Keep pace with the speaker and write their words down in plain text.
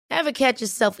Ever catch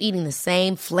yourself eating the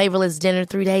same flavorless dinner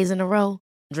 3 days in a row?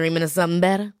 Dreaming of something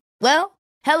better? Well,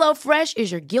 HelloFresh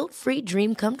is your guilt-free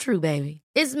dream come true, baby.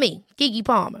 It's me, Keke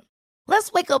Palmer.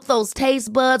 Let's wake up those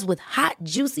taste buds with hot,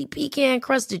 juicy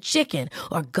pecan-crusted chicken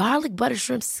or garlic butter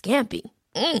shrimp scampi.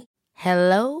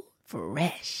 Hello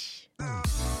Fresh.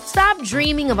 Stop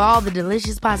dreaming of all the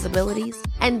delicious possibilities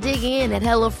and dig in at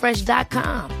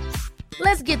HelloFresh.com.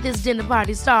 Let's get this dinner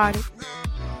party started.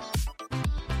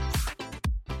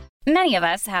 Many of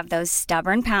us have those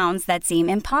stubborn pounds that seem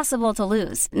impossible to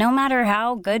lose, no matter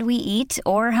how good we eat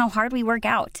or how hard we work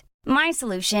out. My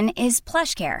solution is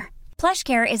PlushCare.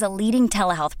 PlushCare is a leading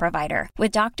telehealth provider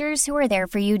with doctors who are there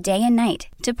for you day and night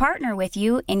to partner with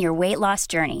you in your weight loss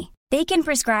journey. They can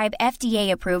prescribe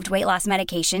FDA-approved weight loss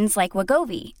medications like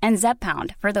Wegovy and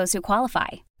Zepbound for those who qualify.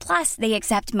 Plus, they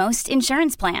accept most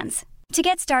insurance plans. To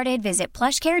get started, visit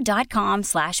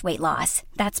plushcare.com/weightloss.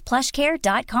 That's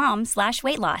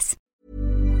plushcare.com/weightloss.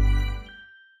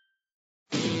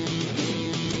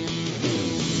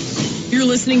 You're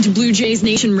listening to Blue Jays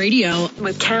Nation Radio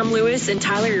with Cam Lewis and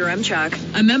Tyler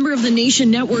Yaremchuk, a member of the Nation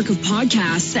network of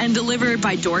podcasts and delivered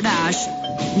by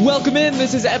DoorDash. Welcome in.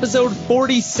 This is episode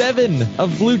 47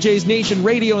 of Blue Jays Nation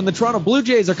Radio, and the Toronto Blue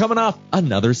Jays are coming off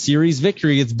another series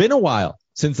victory. It's been a while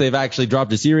since they've actually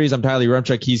dropped a series. I'm Tyler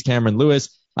Yaremchuk. He's Cameron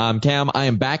Lewis. Cam, I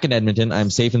am back in Edmonton. I'm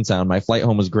safe and sound. My flight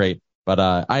home was great, but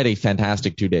I had a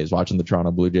fantastic 2 days watching the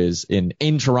Toronto Blue Jays in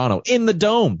Toronto, in the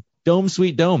Dome. Dome,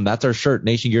 sweet Dome. That's our shirt,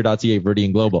 nationgear.ca,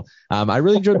 Viridian Global. I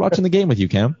really enjoyed watching the game with you,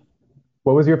 Cam.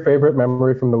 What was your favorite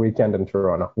memory from the weekend in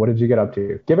Toronto? What did you get up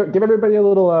to? Give everybody a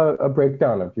little a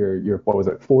breakdown of your what was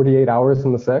it, 48 hours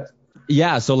in the six?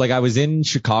 Yeah, so like I was in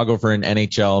Chicago for an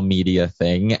NHL media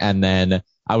thing, and then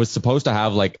I was supposed to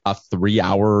have like a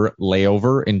 3-hour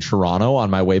layover in Toronto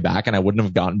on my way back, and I wouldn't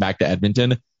have gotten back to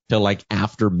Edmonton till like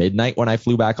after midnight when I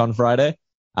flew back on Friday.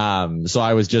 So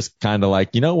I was just kind of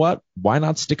like, you know what? Why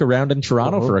not stick around in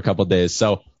Toronto for a couple of days?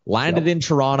 So landed in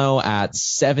Toronto at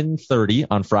 7:30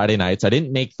 on Friday nights. I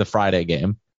didn't make the Friday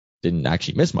game. Didn't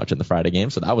actually miss much in the Friday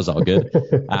game, so that was all good.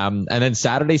 And then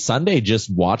Saturday, Sunday,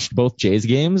 just watched both Jays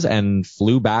games and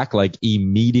flew back like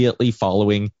immediately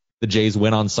following the Jays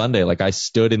win on Sunday. Like I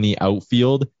stood in the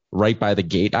outfield right by the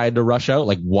gate. I had to rush out,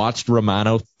 like watched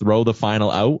Romano throw the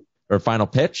final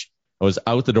pitch. I was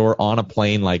out the door on a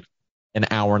plane like an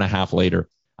hour and a half later.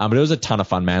 But it was a ton of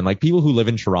fun, man. Like people who live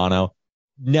in Toronto,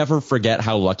 never forget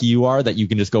how lucky you are that you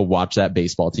can just go watch that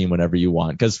baseball team whenever you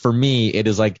want. Because for me, it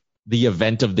is like the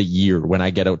event of the year when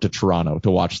I get out to Toronto to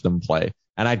watch them play.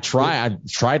 And I try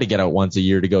to get out once a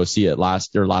year to go see it.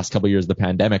 Last couple of years of the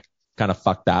pandemic kind of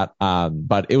fucked that.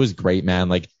 But it was great, man.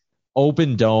 Like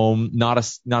open dome, not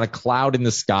a cloud in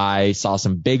the sky, saw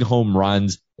some big home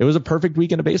runs. It was a perfect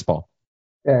weekend of baseball.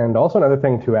 And also another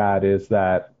thing to add is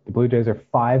that the Blue Jays are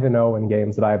 5-0 in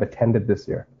games that I have attended this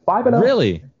year. 5-0.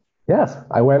 Really? Yes.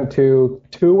 I went to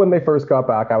 2 when they first got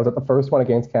back. I was at the first one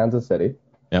against Kansas City.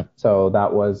 Yeah. So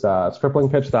that was stripling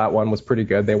pitch. That one was pretty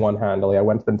good. They won handily. I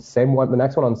went to the same one, the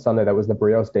next one on Sunday. That was the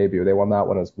Brios debut. They won that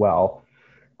one as well.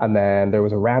 And then there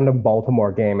was a random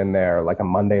Baltimore game in there, like a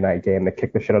Monday night game that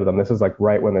kicked the shit out of them. This is like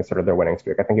right when they started their winning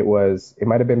streak. I think it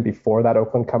might have been before that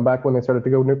Oakland comeback when they started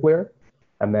to go nuclear.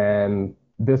 And then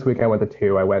this week I went to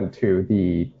 2. I went to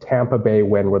the Tampa Bay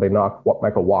win where they knocked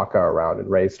Michael Wacha around and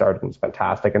Ray started and it was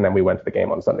fantastic. And then we went to the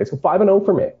game on Sunday. So 5-0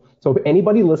 for me. So if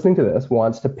anybody listening to this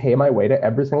wants to pay my way to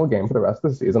every single game for the rest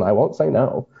of the season, I won't say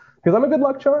no because I'm a good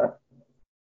luck charm.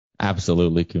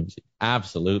 Absolutely, Coombsy.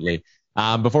 Absolutely.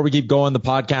 Before we keep going, the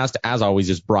podcast, as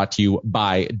always, is brought to you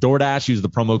by DoorDash. Use the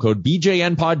promo code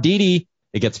BJNPodDD.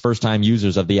 It gets first-time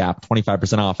users of the app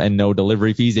 25% off and no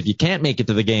delivery fees. If you can't make it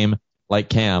to the game like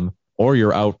Cam, or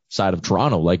you're outside of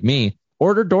Toronto like me,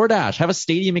 order DoorDash. Have a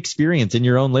stadium experience in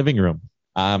your own living room.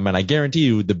 And I guarantee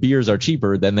you the beers are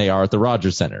cheaper than they are at the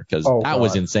Rogers Center because that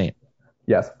was insane.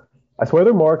 Yes. I swear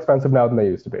they're more expensive now than they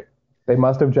used to be. They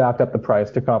must have jacked up the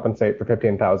price to compensate for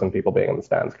 15,000 people being in the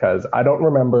stands because I don't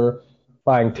remember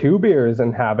buying 2 beers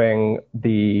and having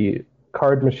the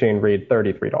card machine read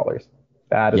 $33.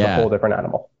 That is a whole different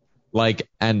animal. Like,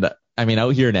 and I mean,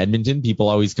 out here in Edmonton, people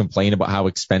always complain about how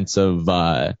expensive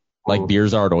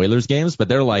beers are at Oilers games, but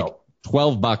they're like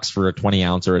 $12 for a 20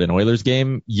 ouncer at an Oilers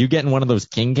game. You get in one of those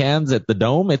King cans at the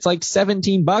Dome, it's like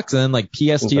 $17 and then like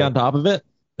PST on top of it.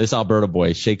 This Alberta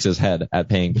boy shakes his head at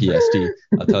paying PST.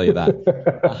 I'll tell you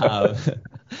that.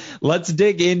 Let's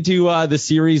dig into the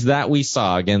series that we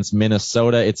saw against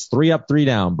Minnesota. It's 3-up,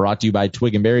 3-down, brought to you by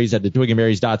Twig and Berries. Head to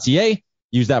twigandberries.ca.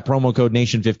 Use that promo code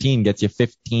Nation15, gets you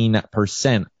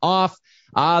 15% off.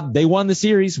 They won the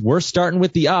series. We're starting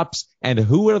with the ups. And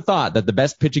who would have thought that the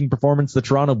best pitching performance the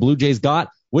Toronto Blue Jays got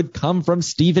would come from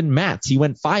Steven Matz. He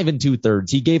went 5 2/3.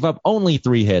 He gave up only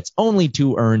 3 hits, only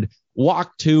 2 earned,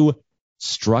 walked 2,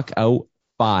 struck out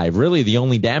 5. Really, the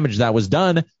only damage that was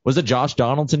done was a Josh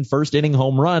Donaldson first inning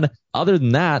home run. Other than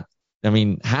that, I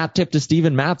mean, hat tip to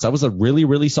Steven Matz. That was a really,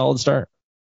 really solid start.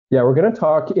 Yeah, we're going to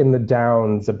talk in the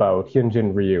downs about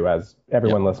Hyunjin Ryu, as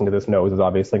everyone listening to this knows is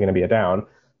obviously going to be a down.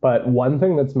 But one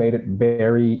thing that's made it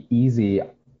very easy,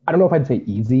 I don't know if I'd say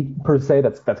easy per se,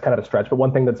 that's kind of a stretch, but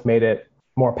one thing that's made it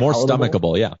more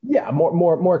stomachable, yeah. Yeah,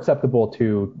 more acceptable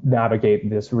to navigate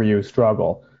this Ryu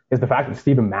struggle is the fact that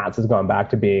Steven Matz has gone back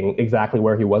to being exactly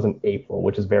where he was in April,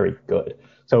 which is very good.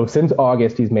 So since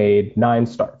August, he's made 9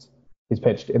 starts. He's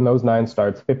pitched in those 9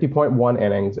 starts, 50.1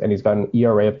 innings, and he's got an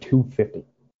ERA of 2.50.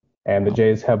 And the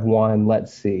Jays have won,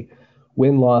 let's see,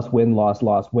 win, loss, win, loss,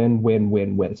 loss, win, win,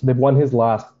 win, win. So they've won his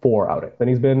last 4 outings, and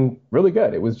he's been really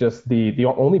good. It was just the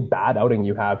only bad outing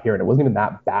you have here, and it wasn't even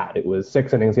that bad. It was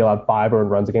 6 innings. He allowed 5 earned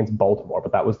runs against Baltimore,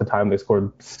 but that was the time they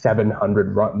scored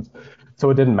 700 runs. So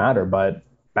it didn't matter. But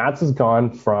Matz has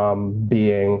gone from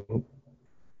being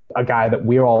a guy that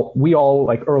we all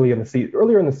like earlier in the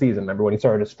season, remember when he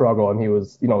started to struggle and he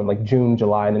was, in like June,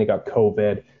 July, and then he got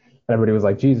COVID. And everybody was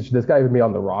like, Jesus, should this guy even be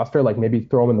on the roster? Like maybe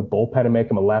throw him in the bullpen and make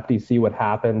him a lefty, see what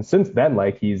happens. Since then,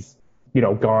 like he's,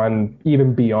 gone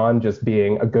even beyond just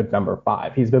being a good number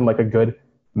 5. He's been like a good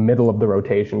middle of the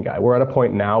rotation guy. We're at a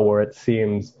point now where it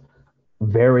seems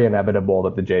very inevitable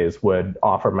that the Jays would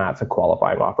offer Matz a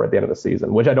qualifying offer at the end of the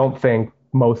season, which I don't think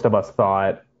most of us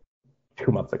thought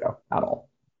 2 months ago at all.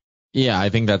 Yeah, I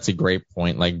think that's a great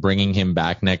point. Like bringing him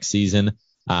back next season.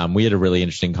 We had a really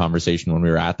interesting conversation when we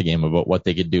were at the game about what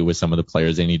they could do with some of the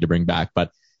players they need to bring back.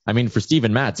 But I mean, for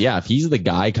Steven Matz, yeah, if he's the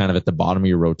guy kind of at the bottom of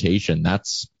your rotation,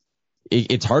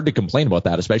 it's hard to complain about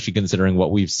that, especially considering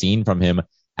what we've seen from him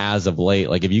as of late.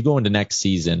 Like if you go into next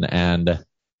season and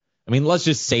I mean, let's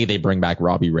just say they bring back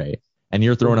Robbie Ray and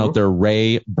you're throwing out there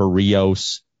Ray,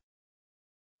 Barrios,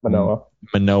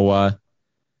 Manoah,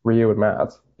 Ryu and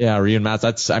Matz. Yeah, Ryu and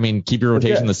Matz. Keep your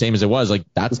rotation the same as it was. Like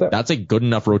that's a good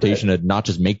enough rotation to not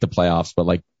just make the playoffs, but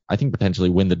like I think potentially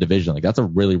win the division. Like that's a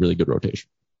really, really good rotation.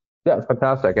 Yeah, it's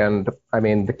fantastic. And I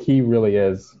mean, the key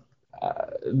is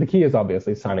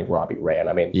obviously signing Robbie Ray. And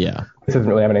I mean, this doesn't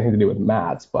really have anything to do with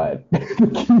Matz, but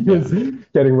the key is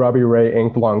getting Robbie Ray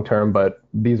inked long term. But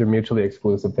these are mutually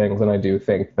exclusive things, and I do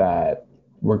think that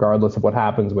regardless of what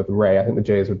happens with Ray, I think the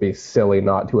Jays would be silly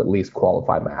not to at least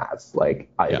qualify Matz.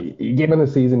 Given the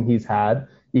season he's had,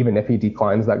 even if he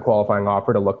declines that qualifying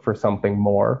offer to look for something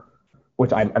more,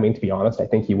 which I mean, to be honest, I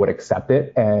think he would accept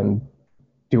it and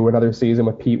do another season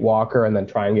with Pete Walker and then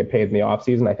try and get paid in the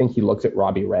offseason. I think he looks at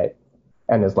Robbie Ray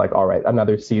and is like, all right,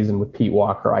 another season with Pete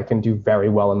Walker, I can do very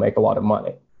well and make a lot of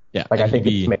money. Yeah. I think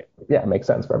it makes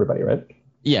sense for everybody, right?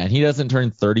 Yeah. And he doesn't turn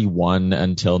 31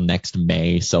 until next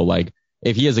May. So like,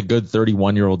 if he has a good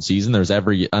 31-year-old season,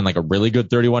 like a really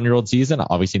good 31-year-old season,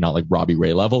 obviously not like Robbie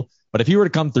Ray level, but if he were to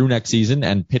come through next season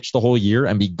and pitch the whole year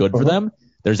and be good for them,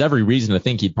 there's every reason to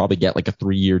think he'd probably get like a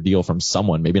 3-year deal from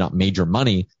someone, maybe not major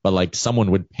money, but like someone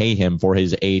would pay him for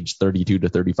his age 32 to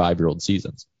 35-year-old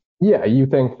seasons. Yeah, you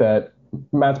think that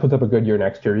Matz puts up a good year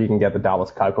next year, you can get the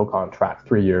Dallas Keuchel contract,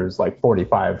 3 years, like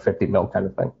 45, 50 mil kind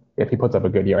of thing, if he puts up a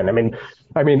good year. And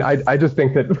I just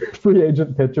think that free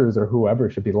agent pitchers or whoever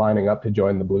should be lining up to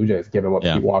join the Blue Jays, given what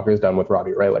Pete Walker's done with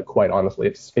Robbie Ray. Like, quite honestly,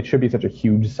 it should be such a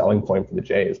huge selling point for the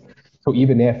Jays. So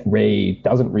even if Ray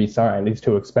doesn't re-sign, he's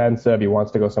too expensive, he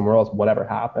wants to go somewhere else, whatever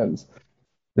happens,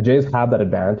 the Jays have that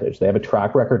advantage. They have a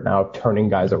track record now of turning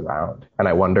guys around. And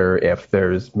I wonder if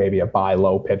there's maybe a buy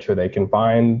low pitcher they can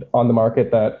find on the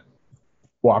market that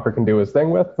Walker can do his thing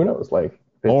with. Who knows?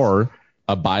 Or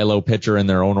a buy low pitcher in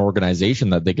their own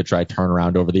organization that they could try turn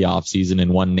around over the offseason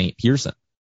in one Nate Pearson.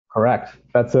 Correct.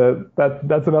 That's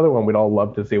another one we'd all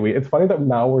love to see. It's funny that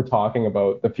now we're talking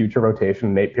about the future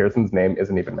rotation. Nate Pearson's name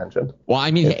isn't even mentioned. Well,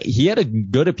 I mean, he had a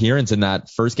good appearance in that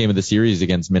first game of the series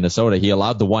against Minnesota. He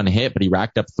allowed the 1 hit, but he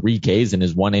racked up 3 Ks in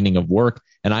his 1 inning of work.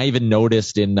 And I even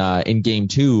noticed in game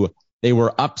 2, they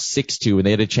were up 6-2 and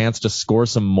they had a chance to score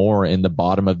some more in the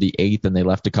bottom of the 8th, and they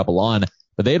left a couple on.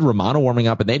 But they had Romano warming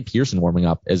up and they had Pearson warming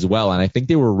up as well. And I think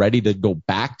they were ready to go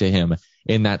back to him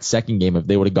in that second game if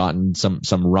they would have gotten some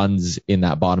runs in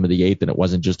that bottom of the 8th and it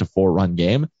wasn't just a 4-run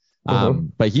game.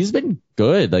 But he's been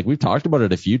good. Like, we've talked about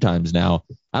it a few times now.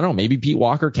 I don't know, maybe Pete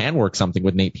Walker can work something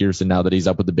with Nate Pearson now that he's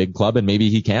up with the big club, and maybe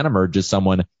he can emerge as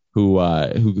someone who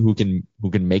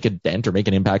can make a dent or make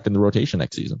an impact in the rotation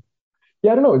next season.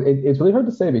 Yeah, I don't know. It's really hard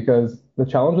to say because the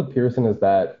challenge with Pearson is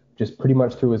that just pretty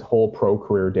much through his whole pro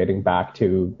career, dating back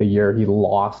to the year he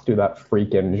lost to that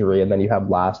freak injury, and then you have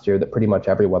last year that pretty much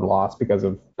everyone lost because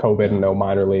of COVID and no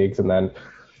minor leagues, and then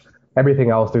everything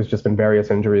else, there's just been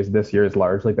various injuries. This year has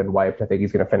largely been wiped. I think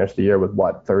he's going to finish the year with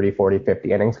 30, 40,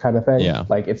 50 innings kind of thing. Yeah.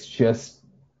 Like, it's just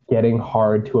getting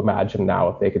hard to imagine now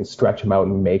if they can stretch him out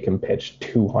and make him pitch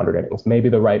 200 innings. Maybe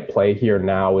the right play here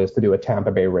now is to do a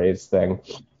Tampa Bay Rays thing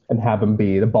and have him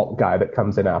be the bulk guy that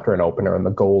comes in after an opener, and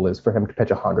the goal is for him to pitch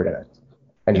 100 innings.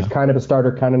 And he's kind of a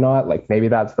starter, kind of not. Like, maybe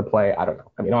that's the play. I don't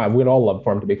know. I mean, we'd all love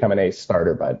for him to become an ace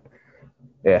starter, but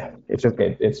yeah,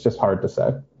 it's just hard to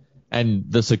say. And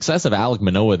the success of Alek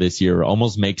Manoah this year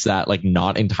almost makes that like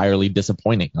not entirely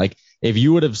disappointing. Like, if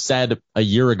you would have said a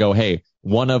year ago, hey,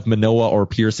 one of Manoah or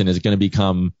Pearson is going to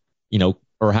become,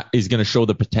 or is going to show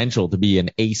the potential to be an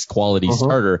ace quality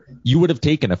starter, you would have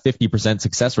taken a 50%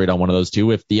 success rate on one of those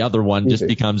two if the other one just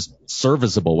becomes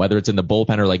serviceable, whether it's in the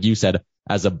bullpen or, like you said,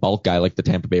 as a bulk guy like the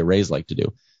Tampa Bay Rays like to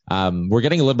do. We're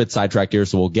getting a little bit sidetracked here,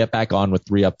 so we'll get back on with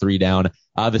 3 up, 3 down.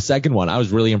 The second one, I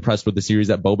was really impressed with the series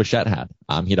that Bo Bichette had.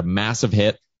 He had a massive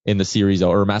hit in the series,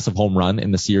 or a massive home run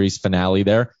in the series finale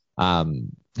there,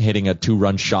 hitting a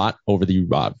 2-run shot over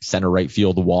the center right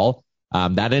field wall.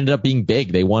 That ended up being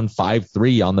big. They won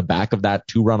 5-3 on the back of that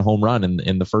 2-run home run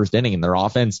in the first inning, and their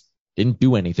offense didn't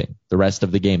do anything the rest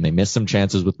of the game. They missed some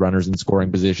chances with runners in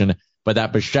scoring position, but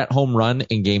that Bichette home run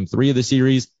in game 3 of the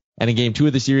series, and in game 2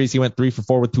 of the series, he went 3 for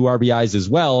 4 with 2 RBIs as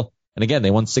well. And again,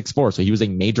 they won 6-4. So he was a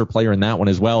major player in that one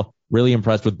as well. Really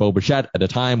impressed with Bo Bichette at a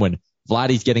time when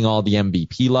Vladdy's getting all the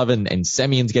MVP love and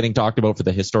Semion's getting talked about for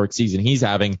the historic season he's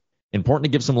having. Important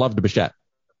to give some love to Bichette.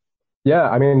 Yeah,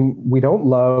 I mean, we don't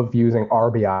love using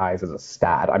RBIs as a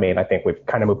stat. I mean, I think we've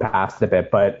kind of moved past it a bit,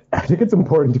 but I think it's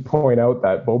important to point out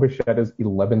that Bo Bichette is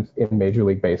 11th in Major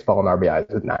League Baseball in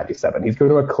RBIs with 97. He's going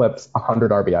to eclipse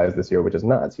 100 RBIs this year, which is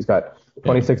nuts. He's got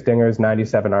 26 dingers,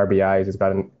 97 RBIs. He's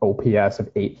got an OPS of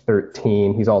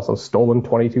 813. He's also stolen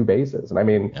 22 bases. And I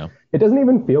mean, It doesn't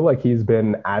even feel like he's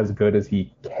been as good as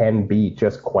he can be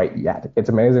just quite yet. It's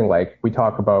amazing. Like, we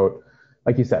talk about,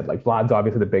 like you said, like, Vlad's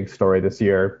obviously the big story this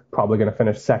year, probably going to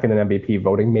finish second in MVP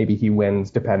voting. Maybe he wins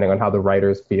depending on how the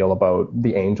writers feel about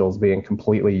the Angels being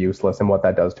completely useless and what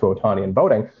that does to Ohtani in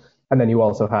voting. And then you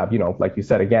also have, like you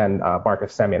said, again,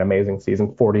 Marcus Semien, amazing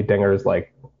season, 40 dingers,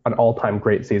 like an all-time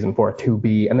great season for a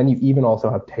 2B. And then you even also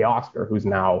have Teoscar, who's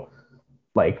now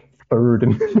like third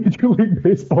in Major League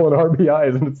Baseball in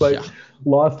RBIs. And it's like,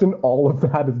 lost in all of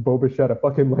that is Bo Bichette, a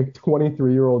fucking like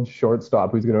 23-year-old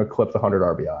shortstop who's going to eclipse 100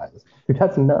 RBIs. Dude,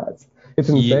 that's nuts. It's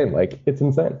insane. It's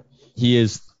insane. He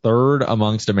is third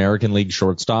amongst American League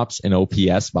shortstops in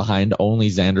OPS behind only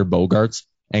Xander Bogaerts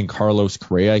and Carlos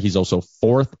Correa. He's also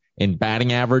fourth in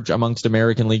batting average amongst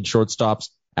American League shortstops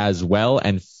as well,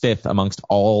 and fifth amongst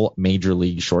all Major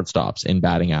League shortstops in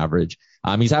batting average.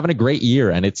 He's having a great year,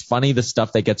 and it's funny the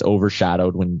stuff that gets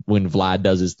overshadowed when Vlad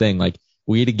does his thing. Like,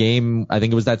 we had a game, I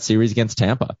think it was that series against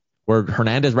Tampa, where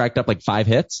Hernandez racked up like 5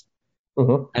 hits.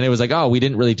 And it was like, oh, we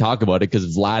didn't really talk about it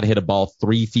because Vlad hit a ball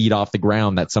 3 feet off the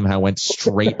ground that somehow went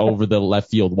straight over the left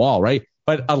field wall, right?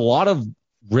 But a lot of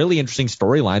really interesting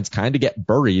storylines kind of get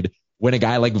buried when a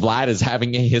guy like Vlad is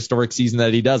having a historic season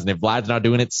that he does. And if Vlad's not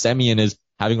doing it, Semien is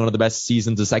having one of the best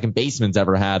seasons a second baseman's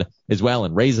ever had as well,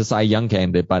 and Ray's a Cy Young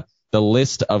candidate. But the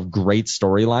list of great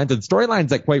storylines, and storylines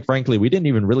that, quite frankly, we didn't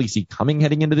even really see coming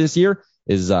heading into this year,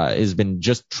 has been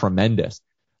just tremendous.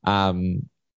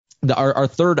 Our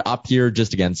third up here,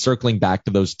 just again, circling back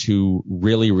to those 2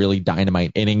 really, really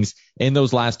dynamite innings in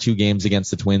those last 2 games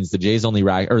against the Twins. The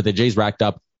Jays racked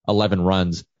up 11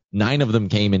 runs. 9 of them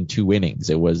came in 2 innings.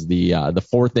 It was the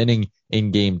 4th inning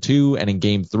in game 2, and in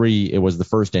game 3, it was the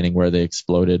 1st inning where they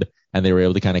exploded and they were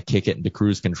able to kind of kick it into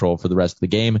cruise control for the rest of the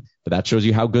game. But that shows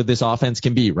you how good this offense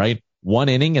can be, right? 1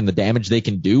 inning and the damage they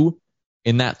can do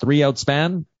in that 3-out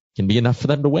span can be enough for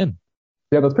them to win.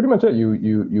 Yeah, that's pretty much it.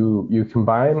 You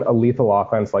combine a lethal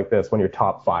offense like this when your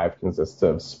top 5 consists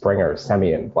of Springer,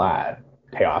 Semien, Vlad,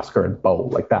 Teoscar, and Bo.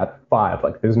 Like, that 5,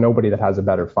 like, there's nobody that has a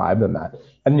better 5 than that.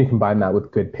 And then you combine that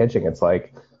with good pitching. It's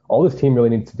like, all this team really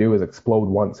needs to do is explode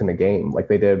once in a game. Like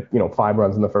they did, 5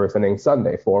 runs in the 1st inning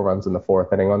Sunday, 4 runs in the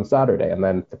 4th inning on Saturday, and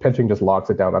then the pitching just locks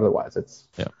it down otherwise.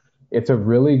 It's a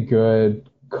really good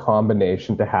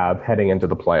combination to have heading into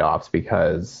the playoffs,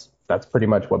 because that's pretty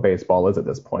much what baseball is at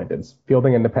this point. It's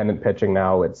fielding independent pitching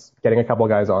now. It's getting a couple of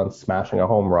guys on, smashing a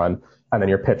home run, and then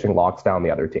your pitching locks down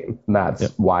the other team. And that's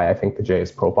why I think the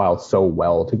Jays profile so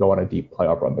well to go on a deep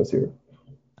playoff run this year.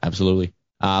 Absolutely.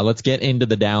 Let's get into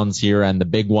the downs here, and the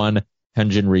big one,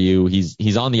 Hyunjin Ryu.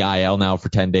 He's on the IL now for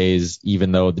 10 days,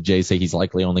 even though the Jays say he's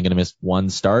likely only going to miss 1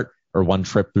 start or 1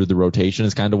 trip through the rotation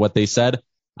is kind of what they said.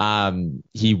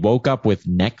 He woke up with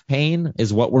neck pain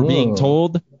is what we're being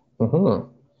told.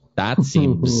 That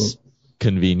seems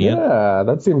convenient. Yeah,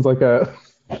 that seems like a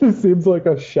It seems like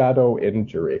a shadow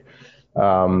injury.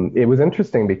 It was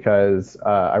interesting because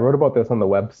I wrote about this on the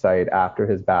website after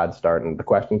his bad start, and the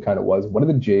question kind of was, what do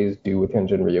the Jays do with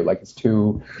Hyunjin Ryu? Like,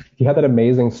 he had that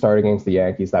amazing start against the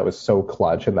Yankees that was so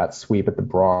clutch, and that sweep at the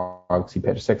Bronx. He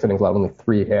pitched 6 innings, allowed only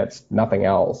 3 hits, nothing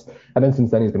else. And then since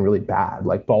then, he's been really bad.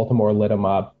 Like, Baltimore lit him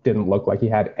up, didn't look like he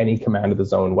had any command of the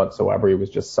zone whatsoever. He was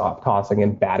just soft tossing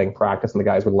in batting practice, and the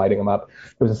guys were lighting him up.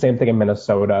 It was the same thing in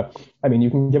Minnesota. I mean, you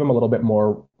can give him a little bit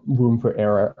more room for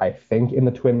error, I think, in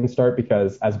the Twins start,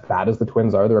 because as bad as the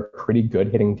Twins are, they're a pretty good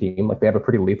hitting team. Like, they have a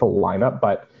pretty lethal lineup,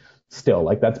 but still,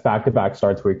 like, that's back-to-back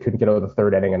starts where he couldn't get out of the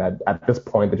third inning, and at this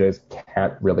point, the Jays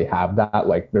can't really have that.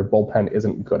 Like, their bullpen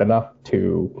isn't good enough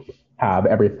to have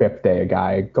every 5th day a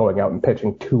guy going out and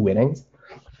pitching 2 innings.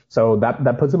 So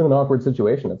that puts him in an awkward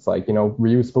situation. It's like,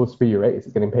 Ryu's supposed to be your ace.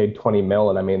 He's getting paid $20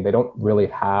 million, and I mean, they don't really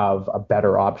have a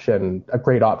better option, a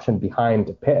great option behind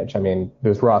to pitch. I mean,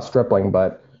 there's Ross Stripling,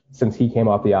 but since he came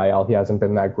off the IL, he hasn't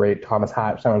been that great. Thomas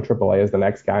Hatch down in AAA is the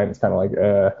next guy, and it's kind of like,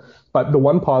 But the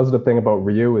one positive thing about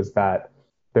Ryu is that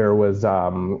there was, I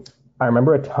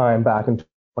remember a time back in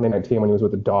 2019 when he was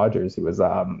with the Dodgers. It was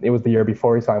the year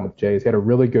before he signed with Jays. He had a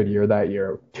really good year that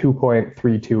year,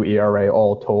 2.32 ERA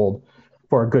all told.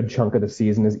 For a good chunk of the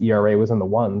season, his ERA was in the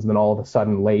ones, and then all of a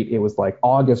sudden late, it was like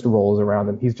August rolls around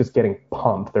and he's just getting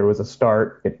pumped. There was a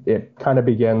start. It kind of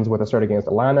begins with a start against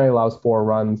Atlanta. He allows 4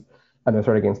 runs. And then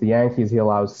start against the Yankees, he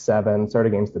allows 7. Start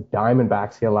against the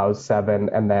Diamondbacks, he allows 7.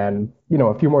 And then,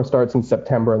 a few more starts in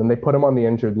September. And then they put him on the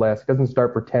injured list. He doesn't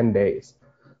start for 10 days.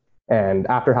 And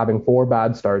after having 4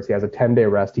 bad starts, he has a 10-day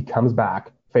rest. He comes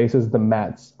back, faces the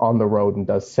Mets on the road, and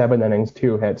does 7 innings,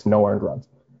 2 hits, no earned runs.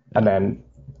 And then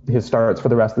his starts for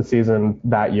the rest of the season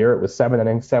that year, it was 7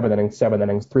 innings, 7 innings, 7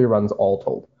 innings, 3 runs all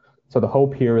told. So the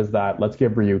hope here is that let's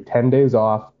give Ryu 10 days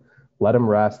off. Let him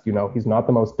rest. He's not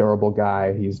the most durable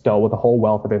guy. He's dealt with a whole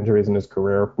wealth of injuries in his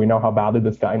career. We know how badly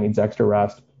this guy needs extra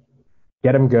rest.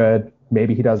 Get him good.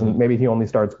 Maybe he doesn't. Maybe he only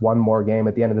starts 1 more game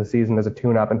at the end of the season as a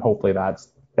tune-up, and hopefully that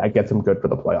gets him good for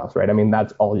the playoffs, right? I mean,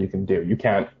 that's all you can do. You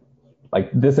can't,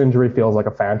 like, this injury feels like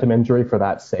a phantom injury for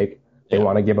that sake. They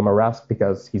want to give him a rest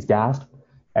because he's gassed,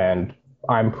 and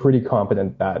I'm pretty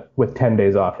confident that with 10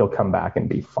 days off, he'll come back and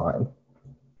be fine.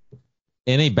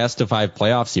 In a best-of-5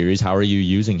 playoff series, how are you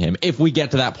using him? If we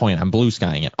get to that point, I'm blue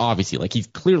skying it. Obviously, like, he's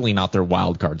clearly not their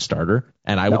wild card starter,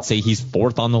 and I would say he's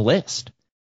 4th on the list.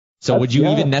 So would you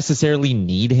even necessarily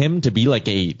need him to be like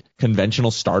a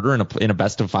conventional starter in a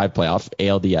best-of-5 playoff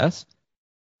ALDS?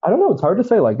 I don't know. It's hard to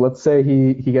say. Like, let's say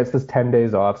he gets this 10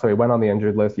 days off. So he went on the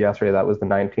injured list yesterday. That was the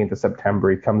 19th of September.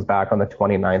 He comes back on the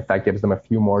 29th. That gives them a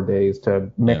few more days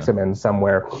to mix him in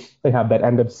somewhere. They have that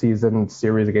end of season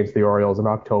series against the Orioles in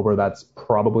October. That's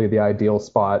probably the ideal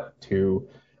spot to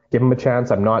give him a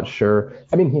chance. I'm not sure.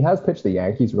 I mean, he has pitched the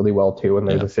Yankees really well too. And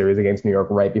there's a series against New York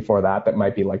right before that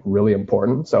might be like really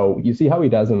important. So you see how he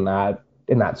does in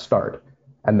that start.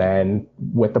 And then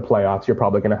with the playoffs, you're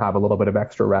probably going to have a little bit of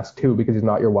extra rest too, because he's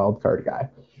not your wild card guy.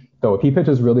 So if he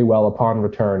pitches really well upon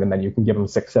return, and then you can give him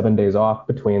 6-7 days off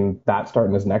between that start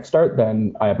and his next start,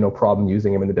 then I have no problem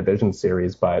using him in the division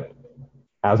series. But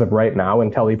as of right now,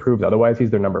 until he proves otherwise,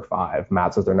 he's their number 5.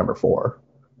 Matz is their number 4.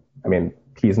 I mean,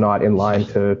 he's not in line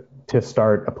to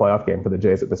start a playoff game for the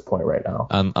Jays at this point right now.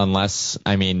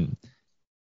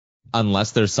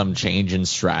 Unless there's some change in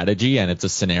strategy and it's a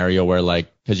scenario where, like,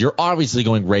 because you're obviously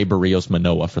going Ray Barrios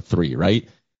Manoah for 3, right?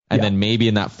 And then maybe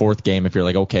in that 4th game, if you're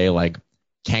like, okay, like,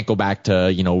 can't go back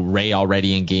to, Ray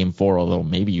already in game 4, although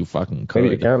maybe you fucking could.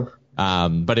 Maybe you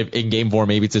can. But if in game 4,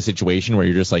 maybe it's a situation where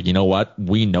you're just like, you know what?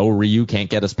 We know Ryu can't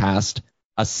get us past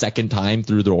a second time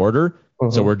through the order.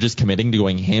 So we're just committing to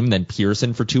going him, then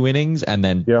Pearson for 2 innings, and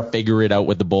then figure it out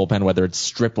with the bullpen, whether it's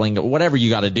Stripling, whatever you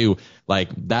got to do. Like,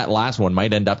 that last one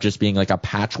might end up just being like a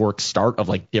patchwork start of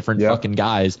like different fucking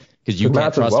guys, because you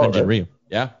can't trust Hyunjin Ryu.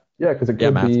 Yeah, because it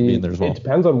could be in there as well. It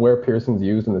depends on where Pearson's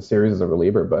used in the series as a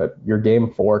reliever, but your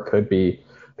game 4 could be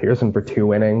Pearson for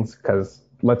 2 innings, because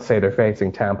let's say they're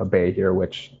facing Tampa Bay here,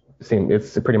 which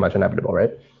it's pretty much inevitable,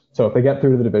 right? So if they get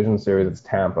through to the division series, it's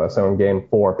Tampa. So in game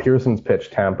 4, Pearson's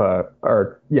pitched Tampa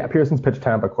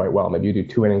quite well. Maybe you do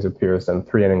 2 innings of Pearson,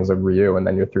 3 innings of Ryu, and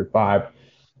then you're through 5.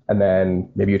 And then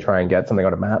maybe you try and get something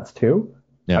out of Matz too.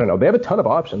 Yeah. I don't know. They have a ton of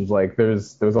options. Like,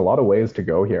 there's a lot of ways to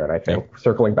go here. And I think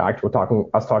circling back to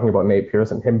us talking about Nate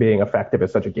Pearson, him being effective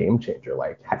is such a game changer.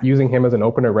 Like, using him as an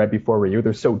opener right before Ryu,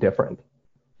 they're so different.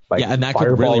 Like, and that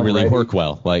could really work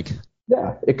well. Like,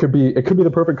 it could be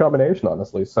the perfect combination,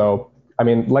 honestly. So, I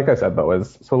mean, like I said, though,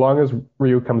 is so long as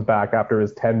Ryu comes back after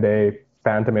his 10-day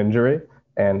phantom injury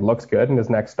and looks good in his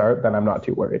next start, then I'm not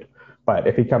too worried. But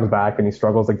if he comes back and he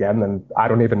struggles again, then I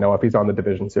don't even know if he's on the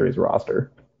division series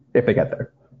roster. if they get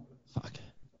there. Fuck.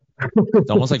 It's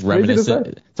almost like reminiscent.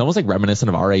 It's almost like reminiscent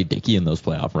of R.A. Dickey in those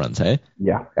playoff runs, hey?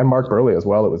 Yeah, and Mark Burley as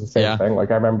well. It was the same thing. Like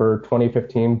I remember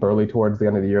 2015, Burley towards the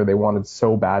end of the year, they wanted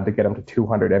so bad to get him to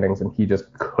 200 innings, and he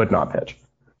just could not pitch,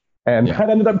 and that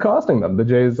ended up costing them. The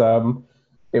Jays.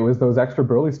 It was those extra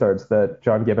Burley starts that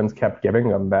John Gibbons kept giving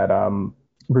them that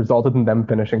resulted in them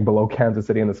finishing below Kansas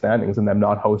City in the standings and them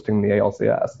not hosting the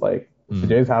ALCS. Like the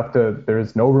Jays have to.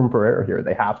 There's no room for error here.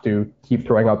 They have to keep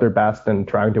throwing out their best and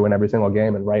trying to win every single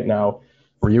game. And right now,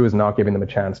 Ryu is not giving them a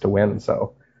chance to win.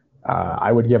 So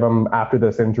I would give them after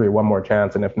this injury one more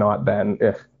chance, and if not, then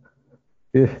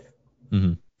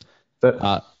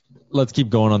let's keep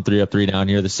going on 3 up, 3 down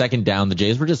here. The second down, the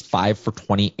Jays were just 5 for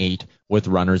 28 with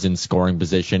runners in scoring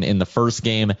position. In the first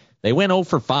game, they went 0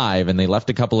 for 5, and they left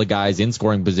a couple of guys in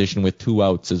scoring position with 2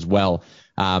 outs as well.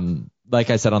 Like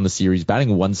I said on the series, batting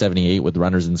 178 with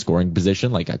runners in scoring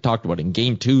position. Like I talked about in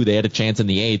game 2, they had a chance in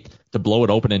the 8th to blow it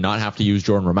open and not have to use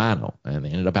Jordan Romano. And they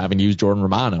ended up having to use Jordan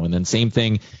Romano. And then same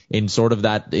thing in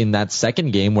that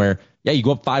second game where, you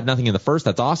go up 5-0 in the first.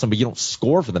 That's awesome, but you don't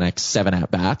score for the next 7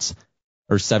 at-bats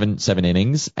or seven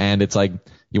innings. And it's like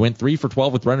you went 3 for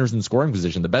 12 with runners in scoring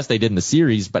position. The best they did in the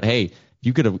series. But hey, if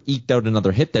you could have eked out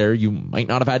another hit there, you might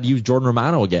not have had to use Jordan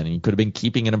Romano again. And you could have been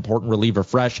keeping an important reliever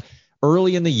fresh.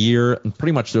 Early in the year, and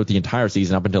pretty much throughout the entire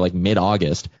season up until like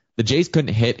mid-August, the Jays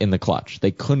couldn't hit in the clutch. They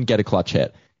couldn't get a clutch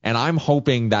hit. And I'm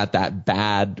hoping that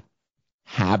bad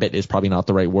habit is probably not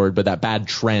the right word, but that bad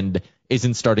trend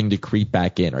isn't starting to creep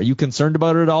back in. Are you concerned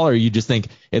about it at all, or you just think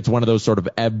it's one of those sort of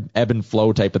ebb and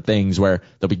flow type of things where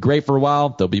they'll be great for a while,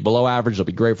 they'll be below average, they'll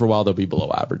be great for a while, they'll be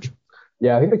below average?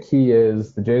 Yeah, I think the key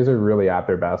is the Jays are really at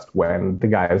their best when the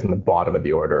guys in the bottom of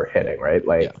the order are hitting, right?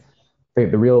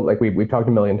 The real, like we've talked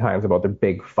a million times about the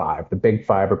big 5. The big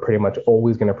 5 are pretty much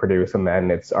always going to produce, and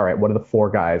then it's, all right, what do the 4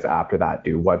 guys after that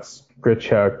do? What's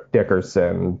Grichuk,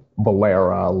 Dickerson,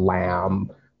 Valera,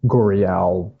 Lamb,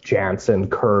 Gurriel, Jansen,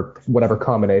 Kirk, whatever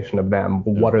combination of them,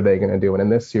 what are they going to do? And in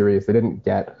this series, they didn't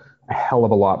get a hell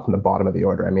of a lot from the bottom of the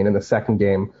order. I mean, in the second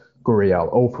game, Gurriel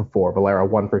 0 for 4, Valera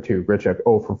 1 for 2, Grichuk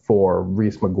 0 for 4,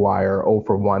 Reese McGuire 0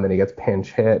 for 1, then he gets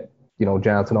pinch hit.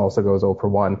 Jansen also goes 0 for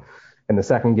 1. In the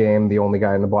second game, the only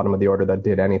guy in the bottom of the order that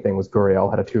did anything was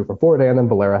Gurriel, had a 2 for 4 day, and then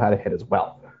Valera had a hit as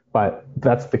well. But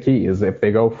that's the key, is if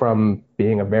they go from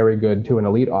being a very good to an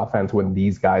elite offense when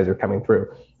these guys are coming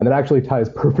through. And that actually ties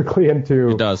perfectly into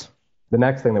it does. The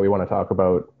next thing that we want to talk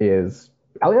about is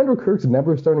Alejandro Kirk's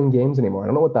never starting games anymore. I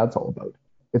don't know what that's all about.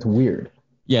 It's weird.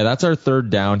 Yeah, that's our third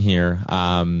down here.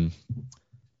 I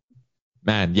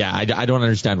don't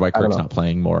understand why Kirk's not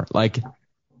playing more. Like,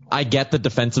 I get the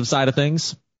defensive side of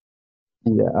things.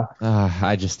 Yeah.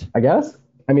 I guess.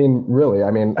 I mean, really.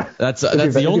 I mean, that's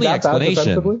the only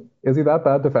explanation. Is he that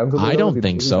bad defensively? I don't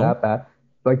think so. That bad?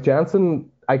 Like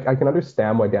Jansen, I can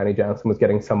understand why Danny Jansen was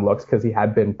getting some looks because he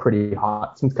had been pretty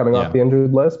hot since coming off the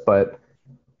injured list, but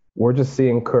we're just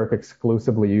seeing Kirk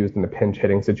exclusively used in the pinch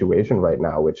hitting situation right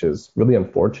now, which is really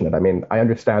unfortunate. I mean, I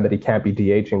understand that he can't be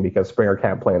DHing because Springer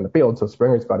can't play in the field, so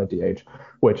Springer's got to DH,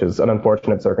 which is an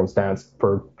unfortunate circumstance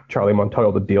for Charlie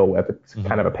Montoyo to deal with. It's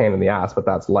kind of a pain in the ass, but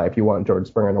that's life. You want George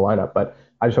Springer in the lineup, but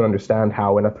I just don't understand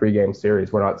how in a 3-game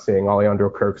series we're not seeing Alejandro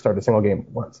Kirk start a single game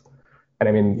once. And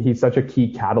I mean, he's such a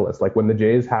key catalyst. Like when the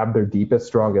Jays have their deepest,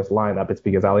 strongest lineup, it's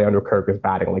because Alejandro Kirk is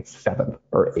batting like 7th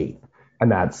or 8th.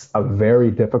 And that's a very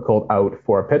difficult out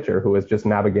for a pitcher who has just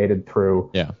navigated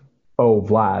through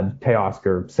Vlad,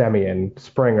 Teoscar, Semien,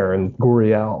 Springer, and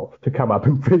Gurriel to come up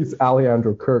and face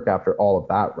Alejandro Kirk after all of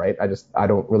that, right? I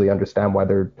don't really understand why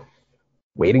they're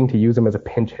waiting to use him as a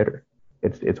pinch hitter.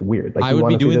 It's weird. Like, I would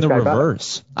be doing the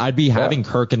reverse. I'd be having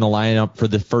Kirk in the lineup for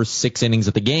the first 6 innings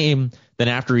of the game. Then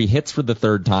after he hits for the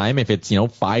third time, if it's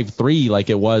 5-3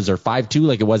 like it was, or 5-2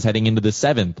 like it was heading into the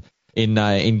 7th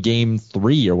in game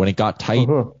 3, or when it got tight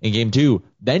in game 2,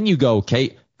 then you go,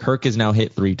 okay, Kirk has now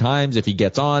hit 3 times. If he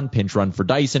gets on, pinch run for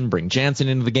Dyson, bring Jansen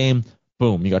into the game.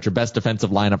 Boom, you got your best defensive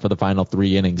lineup for the final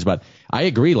 3 innings. But I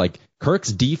agree, like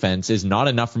Kirk's defense is not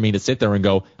enough for me to sit there and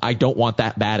go, I don't want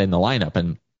that bad in the lineup.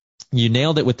 And you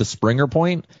nailed it with the Springer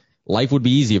point. Life would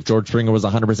be easy if George Springer was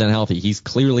 100% healthy. He's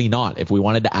clearly not. If we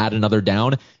wanted to add another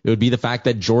down, it would be the fact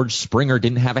that George Springer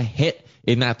didn't have a hit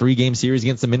in that 3-game series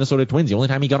against the Minnesota Twins. The only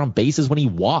time he got on base is when he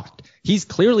walked. He's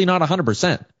clearly not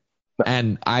 100%.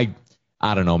 And I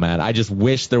don't know, man. I just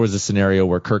wish there was a scenario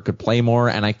where Kirk could play more,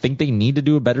 and I think they need to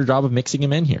do a better job of mixing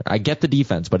him in here. I get the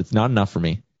defense, but it's not enough for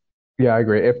me. Yeah, I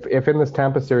agree. If in this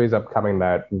Tampa series upcoming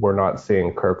that we're not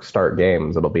seeing Kirk start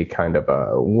games, it'll be kind of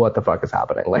what the fuck is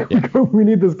happening? Like we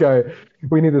need this guy.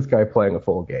 We need this guy playing a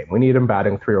full game. We need him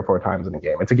batting 3 or 4 times in a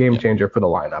game. It's a game changer for the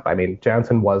lineup. I mean,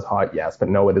 Jansen was hot, yes, but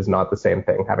no, it is not the same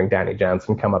thing having Danny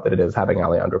Jansen come up that it is having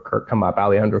Alejandro Kirk come up.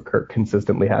 Alejandro Kirk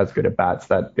consistently has good at bats.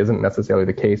 That isn't necessarily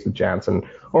the case with Jansen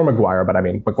or McGuire, but I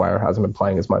mean, McGuire hasn't been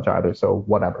playing as much either, so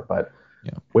whatever. But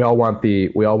we all want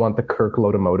the Kirk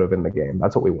locomotive in the game.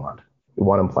 That's what we want. We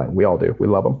want him playing. We all do. We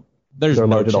love him. There's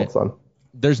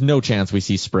no chance we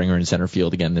see Springer in center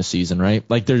field again this season, right?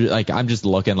 I'm just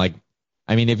looking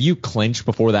I mean, if you clinch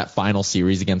before that final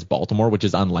series against Baltimore, which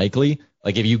is unlikely,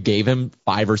 if you gave him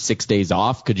 5 or 6 days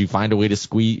off, could you find a way to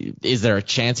squeeze? Is there a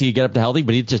chance he could get up to healthy?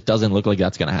 But it just doesn't look like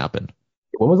that's going to happen.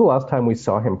 When was the last time we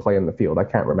saw him play in the field? I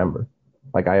can't remember.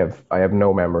 I have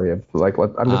no memory of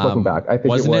I'm just looking back. I think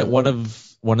wasn't it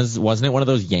one of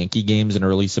those Yankee games in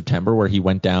early September where he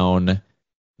went down?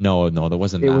 No, that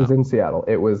wasn't. It was in Seattle.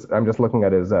 I'm just looking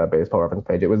at his baseball reference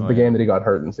page. It was the game that he got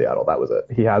hurt in Seattle. That was it.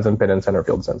 He hasn't been in center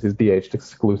field since. He's DH'd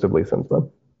exclusively since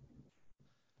then.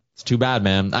 It's too bad,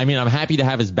 man. I mean, I'm happy to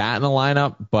have his bat in the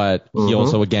lineup, but he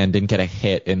also, again, didn't get a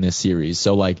hit in this series.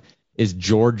 So, is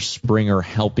George Springer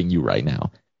helping you right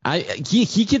now?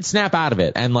 He could snap out of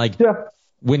it, and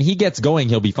when he gets going,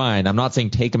 he'll be fine. I'm not saying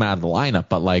take him out of the lineup,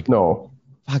 but no.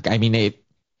 Fuck, I mean,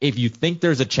 if you think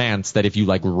there's a chance that if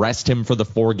you rest him for the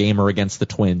 4-gamer against the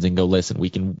Twins and go, listen,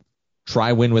 we can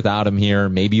try win without him here.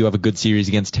 Maybe you have a good series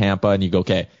against Tampa and you go,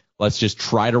 okay, let's just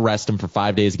try to rest him for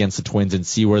 5 days against the Twins and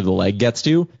see where the leg gets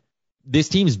to. This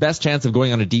team's best chance of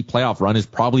going on a deep playoff run is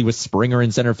probably with Springer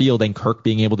in center field and Kirk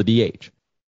being able to DH.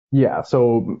 Yeah,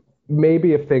 so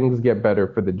maybe if things get better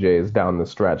for the Jays down the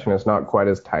stretch and it's not quite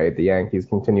as tight, the Yankees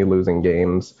continue losing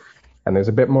games, and there's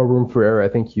a bit more room for error, I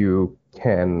think you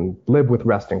can live with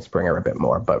resting Springer a bit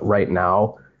more. But right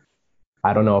now,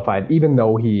 I don't know if even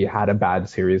though he had a bad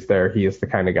series there, he is the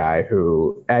kind of guy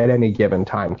who at any given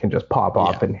time can just pop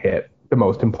off and hit the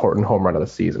most important home run of the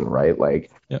season, right?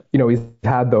 He's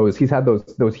had those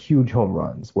huge home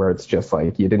runs where it's just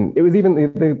it was even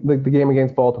the game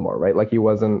against Baltimore, right? He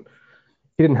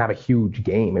didn't have a huge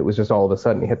game. It was just all of a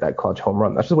sudden he hit that clutch home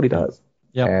run. That's just what he does.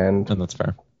 Yeah, and that's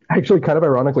fair. Actually, kind of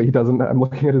ironically, he doesn't. I'm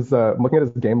looking at his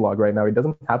game log right now. He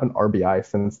doesn't have an RBI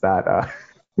since that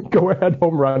go-ahead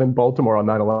home run in Baltimore on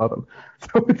 9/11.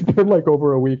 So it's been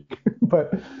over a week.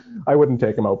 But I wouldn't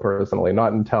take him out personally,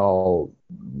 not until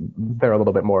they're a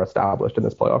little bit more established in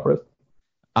this playoff race.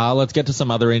 Let's get to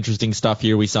some other interesting stuff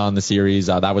here we saw in the series.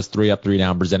 That was 3 Up, 3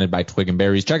 Down, presented by Twig and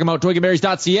Berries. Check them out,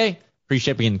 twigandberries.ca. Free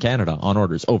shipping in Canada on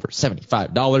orders over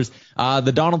 $75.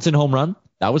 The Donaldson home run.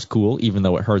 That was cool, even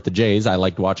though it hurt the Jays. I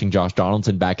liked watching Josh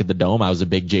Donaldson back at the Dome. I was a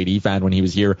big JD fan when he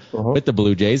was here with the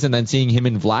Blue Jays, and then seeing him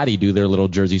and Vladdy do their little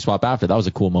jersey swap after. That was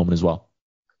a cool moment as well.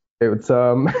 It's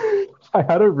I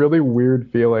had a really weird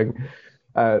feeling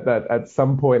that at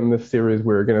some point in this series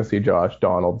we were going to see Josh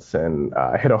Donaldson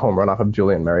hit a home run off of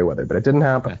Julian Merriweather, but it didn't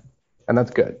happen, and that's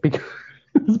good because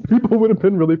people would have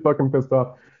been really fucking pissed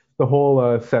off. The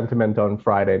whole sentiment on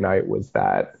Friday night was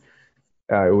that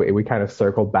we kind of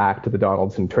circled back to the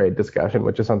Donaldson trade discussion,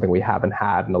 which is something we haven't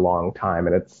had in a long time.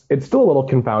 And it's still a little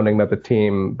confounding that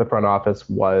the front office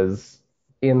was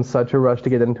in such a rush to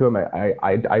get into him.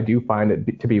 I do find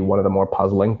it to be one of the more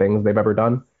puzzling things they've ever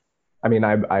done. I mean,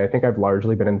 I think I've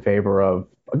largely been in favor of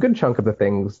a good chunk of the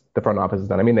things the front office has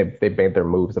done. I mean, they've made their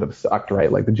moves that have sucked, right?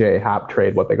 The J. Happ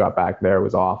trade, what they got back there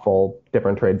was awful,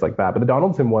 different trades like that. But the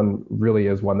Donaldson one really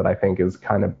is one that I think is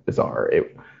kind of bizarre.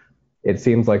 It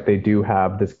seems like they do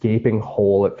have this gaping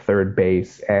hole at third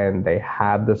base, and they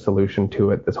had the solution to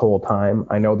it this whole time.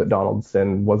 I know that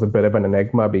Donaldson was a bit of an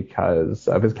enigma because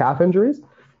of his calf injuries,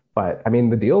 but I mean,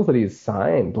 the deals that he's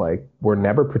signed, were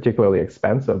never particularly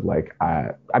expensive.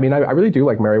 I really do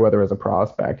like Merriweather as a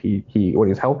prospect. He when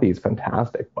he's healthy, he's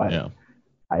fantastic, but yeah.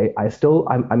 I'm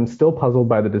still puzzled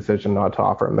by the decision not to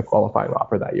offer him the qualifying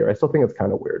offer that year. I still think it's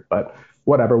kind of weird, but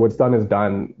whatever. What's done is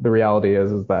done. The reality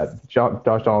is that Josh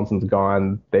Donaldson's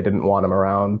gone. They didn't want him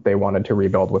around. They wanted to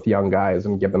rebuild with young guys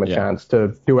and give them a chance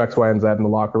to do X, Y, and Z in the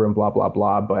locker room, blah, blah,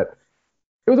 blah. But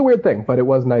it was a weird thing, but it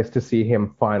was nice to see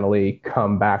him finally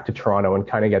come back to Toronto and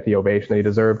kind of get the ovation that he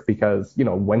deserved because,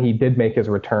 when he did make his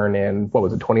return in,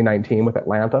 2019 with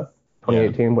Atlanta,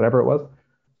 2018, whatever it was,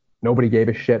 nobody gave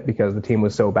a shit because the team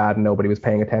was so bad and nobody was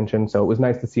paying attention. So it was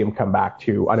nice to see him come back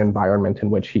to an environment in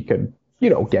which he could,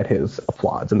 get his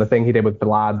applause. And the thing he did with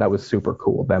Vlad, that was super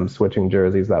cool. Them switching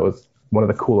jerseys, that was one of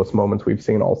the coolest moments we've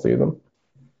seen all season.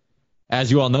 As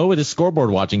you all know, it is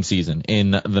scoreboard watching season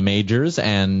in the majors,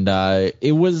 and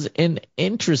it was an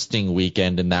interesting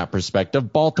weekend in that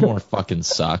perspective. Baltimore fucking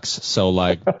sucks, so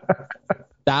like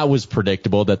that was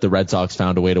predictable that the Red Sox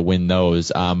found a way to win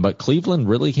those. But Cleveland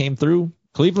really came through.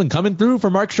 Cleveland coming through for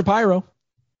Mark Shapiro.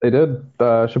 They did.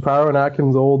 Shapiro and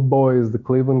Atkins' old boys, the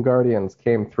Cleveland Guardians,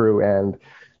 came through and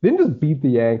didn't just beat the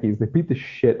Yankees. They beat the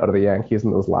shit out of the Yankees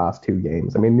in those last two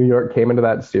games. I mean, New York came into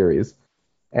that series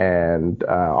and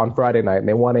on Friday night, and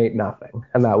they won 8-0.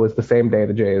 And that was the same day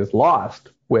the Jays lost,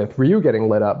 with Ryu getting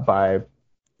lit up by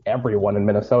everyone in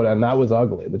Minnesota, and that was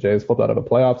ugly. The Jays flipped out of a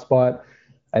playoff spot.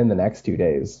 And the next 2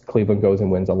 days, Cleveland goes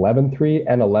and wins 11-3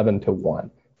 and 11-1.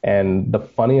 And the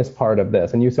funniest part of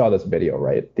this, and you saw this video,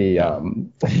 right?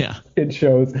 It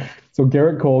shows, so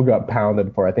Garrett Cole got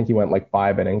pounded for, I think he went like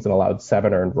 5 innings and allowed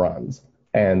 7 earned runs.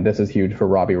 And this is huge for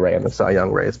Robbie Ray in the Cy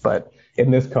Young race. But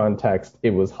in this context, it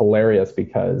was hilarious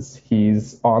because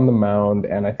he's on the mound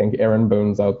and I think Aaron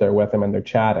Boone's out there with him and they're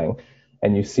chatting.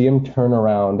 And you see him turn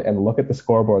around and look at the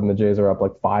scoreboard and the Jays are up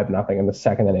like 5-0 in the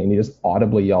second inning. And he just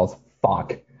audibly yells,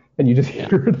 "Fuck." And you just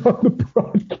hear it on the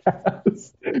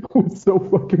broadcast. It was so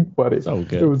fucking funny. So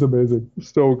good. It was amazing.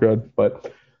 So good.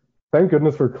 But thank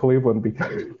goodness for Cleveland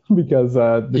because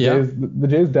the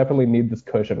Jays definitely need this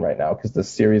cushion right now because the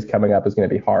series coming up is going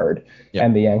to be hard. Yeah.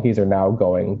 And the Yankees are now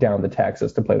going down to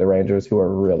Texas to play the Rangers, who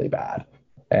are really bad.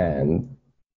 And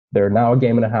they're now a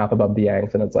game and a half above the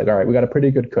Yanks. And it's like, all right, we got a pretty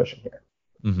good cushion here.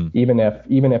 Mm-hmm.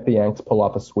 Even if the Yanks pull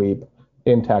off a sweep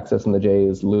in Texas and the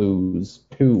Jays lose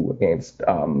 2 against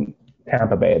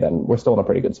Tampa Bay, then we're still in a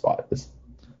pretty good spot.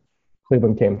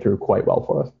 Cleveland came through quite well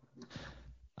for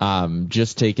us.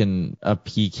 Just taking a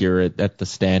peek here at the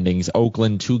standings.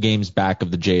 Oakland 2 games back of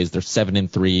the Jays. They're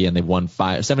 7-3 and they've won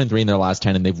 7-3 in their last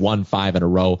 10 and they've won 5 in a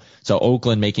row. So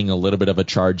Oakland making a little bit of a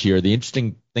charge here. The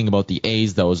interesting thing about the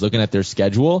A's though is looking at their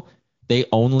schedule. They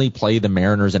only play the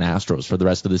Mariners and Astros for the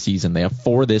rest of the season. They have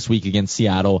 4 this week against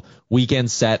Seattle,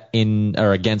 weekend set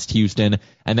against Houston,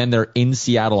 and then they're in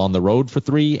Seattle on the road for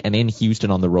 3 and in Houston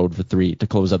on the road for 3 to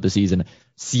close out the season.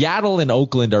 Seattle and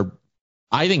Oakland are,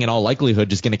 I think in all likelihood,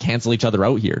 just going to cancel each other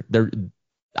out here.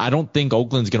 I don't think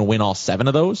Oakland's going to win all 7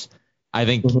 of those. I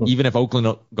think even if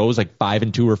Oakland goes like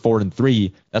 5-2 or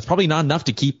 4-3, that's probably not enough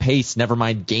to keep pace, never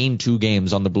mind gain 2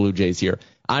 games on the Blue Jays here.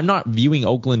 I'm not viewing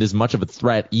Oakland as much of a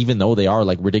threat, even though they are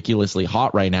like ridiculously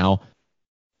hot right now.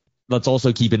 Let's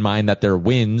also keep in mind that their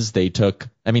wins, they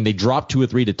dropped 2 or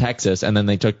 3 to Texas, and then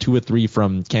they took 2 or 3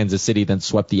 from Kansas City, then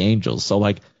swept the Angels. So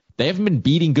like they haven't been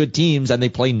beating good teams, and they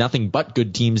play nothing but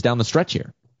good teams down the stretch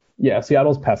here. Yeah,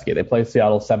 Seattle's pesky. They play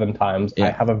Seattle 7 times. Yeah.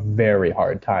 I have a very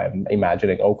hard time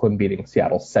imagining Oakland beating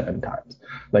Seattle 7 times.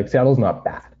 Like Seattle's not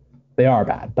bad. They are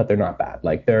bad, but they're not bad.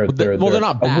 Like they're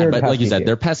not bad, but like you said, team.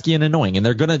 They're pesky and annoying, and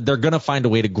they're gonna find a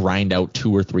way to grind out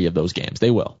 2 or 3 of those games. They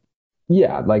will.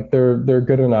 Yeah, like they're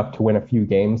good enough to win a few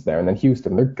games there, and then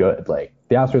Houston, they're good. Like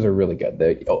the Astros are really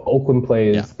good. Oakland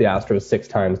plays the Astros 6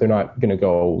 times. They're not gonna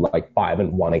go like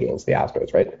 5-1 against the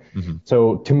Astros, right? Mm-hmm.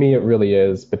 So to me, it really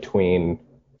is between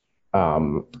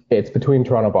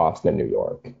Toronto, Boston, and New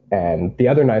York. And the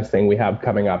other nice thing we have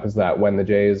coming up is that when the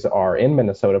Jays are in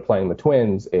Minnesota playing the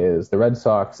Twins, is the Red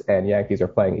Sox and Yankees are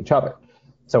playing each other.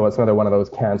 So it's another one of those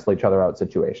cancel each other out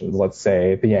situations. Let's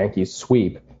say the Yankees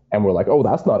sweep, and we're like, oh,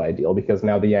 that's not ideal because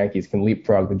now the Yankees can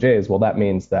leapfrog the Jays. Well, that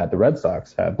means that the Red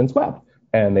Sox have been swept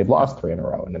and they've lost 3 in a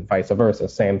row, and then vice versa.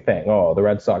 Same thing. Oh, the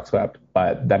Red Sox swept,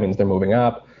 but that means they're moving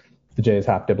up. The Jays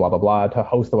have to blah, blah, blah to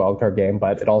host the wildcard game,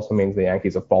 but it also means the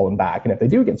Yankees have fallen back. And if they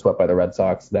do get swept by the Red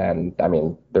Sox, then, I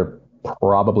mean, they're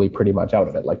probably pretty much out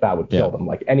of it. Like, that would kill them.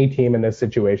 Like, any team in this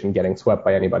situation getting swept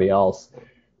by anybody else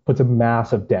puts a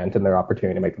massive dent in their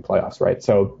opportunity to make the playoffs, right?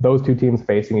 So those 2 teams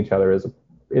facing each other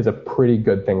is a pretty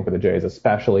good thing for the Jays,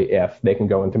 especially if they can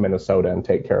go into Minnesota and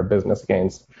take care of business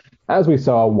against, as we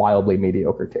saw, a wildly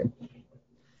mediocre team.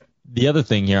 The other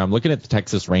thing here, I'm looking at the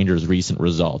Texas Rangers' recent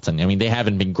results, and I mean, they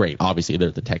haven't been great. Obviously,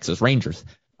 they're the Texas Rangers.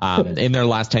 In their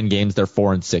last 10 games, they're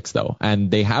 4-6 though,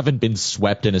 and they haven't been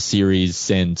swept in a series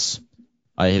since.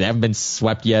 They haven't been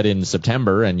swept yet in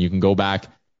September, and you can go back.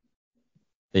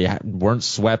 They weren't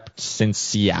swept since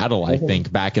Seattle, I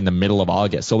think, back in the middle of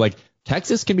August. So like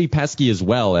Texas can be pesky as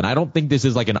well, and I don't think this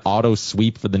is like an auto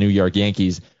sweep for the New York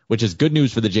Yankees, which is good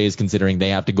news for the Jays considering they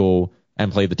have to go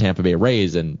and play the Tampa Bay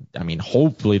Rays. And I mean,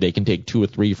 hopefully they can take 2 or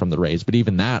 3 from the Rays, but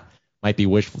even that might be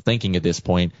wishful thinking at this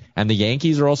point. And the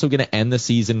Yankees are also going to end the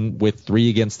season with 3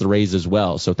 against the Rays as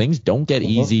well. So things don't get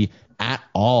easy at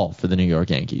all for the New York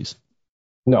Yankees.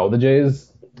 No, the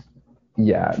Jays.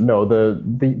 Yeah, no,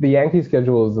 the Yankee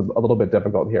schedule is a little bit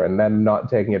difficult here. And then not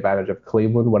taking advantage of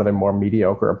Cleveland, one of their more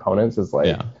mediocre opponents, is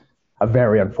like, a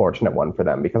very unfortunate one for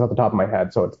them, because off the top of my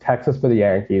head, so it's Texas for the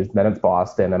Yankees, then it's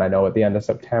Boston, and I know at the end of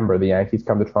September, the Yankees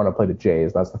come to Toronto to play the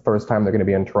Jays. That's the first time they're going to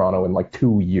be in Toronto in like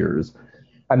 2 years.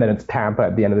 And then it's Tampa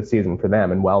at the end of the season for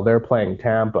them. And while they're playing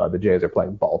Tampa, the Jays are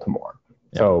playing Baltimore.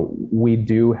 Yeah. So we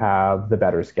do have the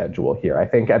better schedule here. I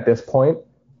think at this point,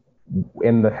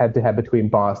 in the head-to-head between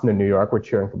Boston and New York, we're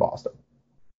cheering for Boston.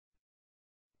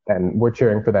 And we're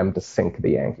cheering for them to sink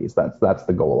the Yankees. That's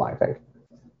the goal, I think.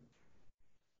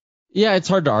 Yeah, it's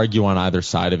hard to argue on either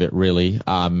side of it, really.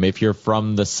 If you're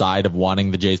from the side of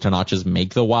wanting the Jays to not just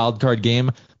make the wild card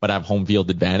game, but have home field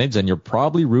advantage, then you're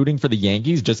probably rooting for the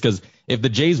Yankees, just because if the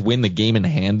Jays win the game in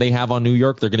hand they have on New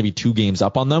York, they're going to be 2 games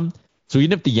up on them. So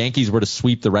even if the Yankees were to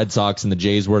sweep the Red Sox and the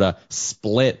Jays were to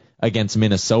split against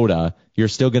Minnesota, you're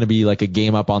still going to be like a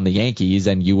game up on the Yankees,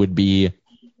 and you would be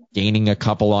gaining a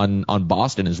couple on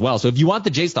Boston as well. So if you want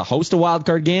the Jays to host a wild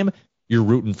card game, you're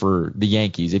rooting for the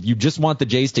Yankees. If you just want the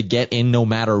Jays to get in no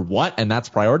matter what, and that's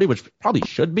priority, which probably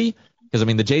should be, because I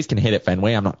mean the Jays can hit at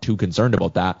Fenway, I'm not too concerned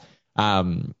about that.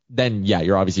 Then yeah,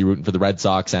 you're obviously rooting for the Red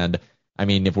Sox. And I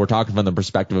mean, if we're talking from the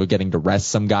perspective of getting to rest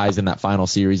some guys in that final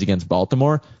series against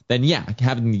Baltimore, then yeah,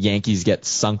 having the Yankees get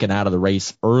sunken out of the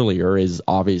race earlier is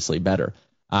obviously better.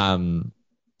 Yeah,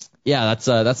 that's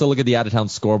a look at the out-of-town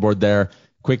scoreboard there.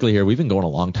 Quickly here, we've been going a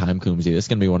long time, Coombsy. This is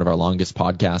going to be one of our longest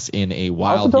podcasts in a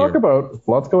while. Lots to talk about.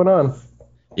 Lots going on.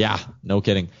 Yeah, no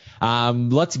kidding.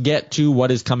 Let's get to what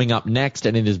is coming up next,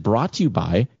 and it is brought to you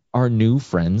by our new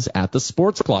friends at the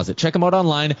Sports Closet. Check them out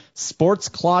online,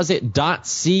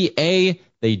 sportscloset.ca.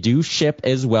 They do ship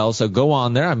as well, so go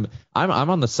on there. I'm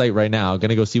on the site right now. Going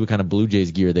to go see what kind of Blue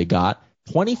Jays gear they got.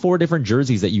 24 different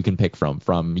jerseys that you can pick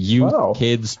from youth, wow,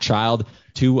 kids, child,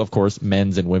 to, of course,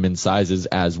 men's and women's sizes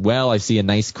as well. I see a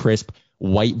nice crisp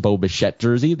white Bo Bichette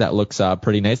jersey that looks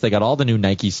pretty nice. They got all the new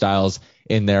Nike styles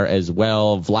in there as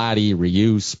well. Vladdy,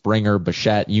 Ryu, Springer,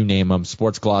 Bichette, you name them.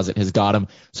 Sports Closet has got them.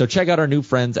 So check out our new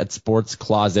friends at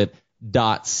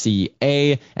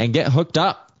sportscloset.ca and get hooked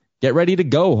up. Get ready to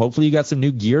go. Hopefully you got some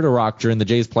new gear to rock during the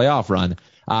Jays playoff run.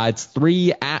 It's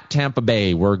 3 at Tampa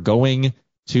Bay. We're going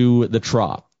to the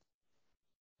Trop.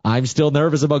 I'm still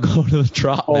nervous about going to the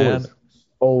Trop, man.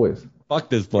 Always. Fuck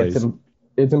this place.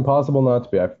 It's impossible not to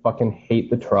be. I fucking hate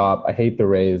the Trop. I hate the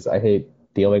Rays. I hate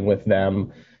dealing with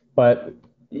them. But,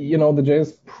 you know, the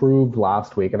Jays proved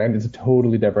last week, and it's a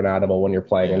totally different animal when you're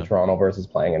playing in Toronto versus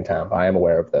playing in Tampa. I am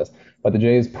aware of this. But the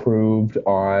Jays proved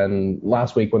on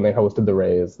last week when they hosted the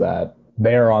Rays that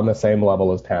they're on the same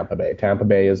level as Tampa Bay. Tampa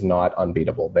Bay is not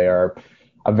unbeatable. They are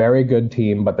a very good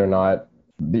team, but they're not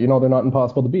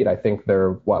impossible to beat. I think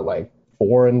they're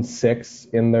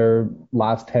 4-6 in their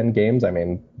last 10 games. I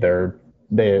mean, they're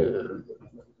the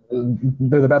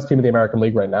best team in the American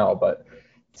League right now, but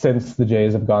since the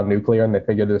Jays have gone nuclear and they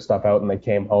figured their stuff out and they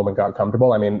came home and got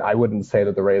comfortable, I mean, I wouldn't say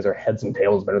that the Rays are heads and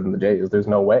tails better than the Jays. There's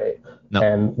no way. No.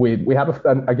 And we have,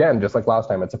 again, just like last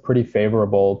time, it's a pretty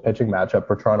favorable pitching matchup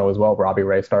for Toronto as well. Robbie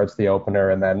Ray starts the opener,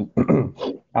 and then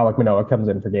Alek Manoah comes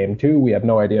in for game 2. We have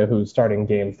no idea who's starting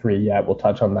game 3 yet. We'll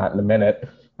touch on that in a minute.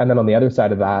 And then on the other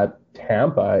side of that,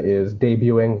 Tampa is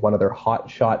debuting one of their hot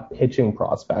shot pitching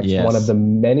prospects, one of the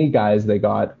many guys they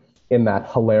got in that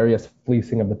hilarious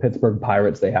fleecing of the Pittsburgh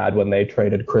Pirates they had when they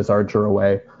traded Chris Archer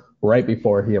away right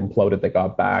before he imploded. They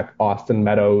got back Austin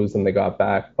Meadows, and they got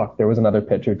back, there was another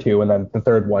pitcher too. And then the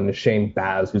third one is Shane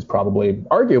Baz, who's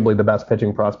arguably the best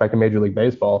pitching prospect in Major League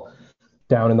Baseball.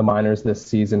 Down in the minors this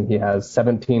season, he has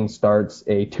 17 starts,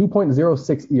 a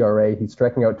 2.06 ERA. He's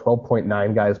striking out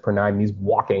 12.9 guys per 9. He's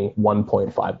walking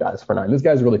 1.5 guys per 9. This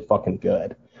guy's really fucking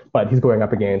good, but he's going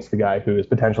up against the guy who is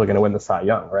potentially going to win the Cy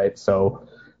Young, right? So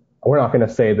we're not going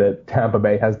to say that Tampa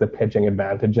Bay has the pitching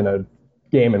advantage in a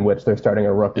game in which they're starting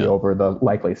a rookie over the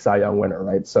likely Cy Young winner,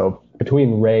 right? So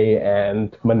between Ray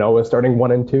and Manoah starting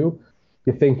 1 and 2,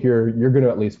 you think you're going to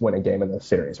at least win a game in this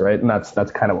series, right? And that's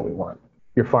kind of what we want.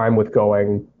 You're fine with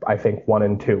going, I think, 1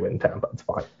 and 2 in Tampa. It's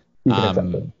fine. You can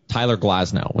accept it. Tyler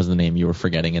Glasnow was the name you were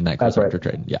forgetting in that Chris Archer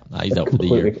trade. Yeah, he's out for the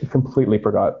year. Completely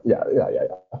forgot. Yeah.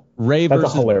 Ray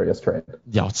That's a hilarious trade.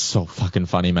 Yeah, it's so fucking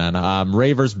funny, man.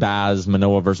 Ray versus Baz,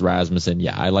 Manoah versus Rasmussen.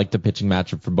 Yeah, I like the pitching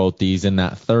matchup for both these. In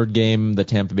that third game, the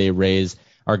Tampa Bay Rays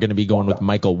are going to be going with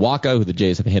Michael Wacha, who the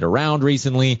Jays have hit around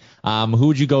recently. Who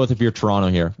would you go with if you're Toronto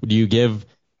here? Do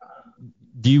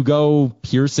you go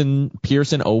Pearson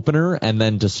opener and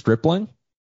then to Stripling?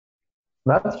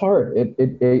 That's hard.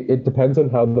 It depends on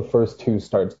how the first 2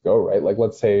 starts go, right? Like,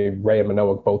 let's say Ray and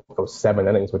Manoah both go 7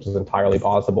 innings, which is entirely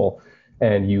possible,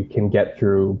 and you can get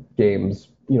through games,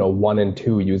 1 and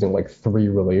 2 using 3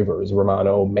 relievers,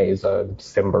 Romano, Meza,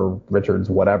 Simber, Richards,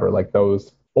 whatever, like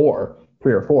those 3 or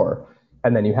 4.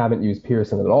 and then you haven't used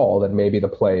Pearson at all, then maybe the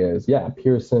play is,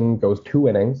 Pearson goes 2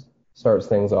 innings, starts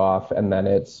things off, and then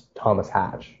it's Thomas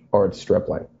Hatch or it's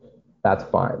Stripling. That's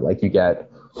fine. Like, you get,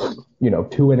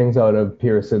 2 innings out of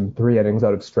Pearson, 3 innings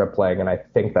out of Stripling, and I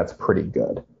think that's pretty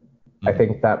good. I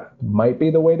think that might be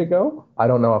the way to go. I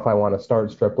don't know if I want to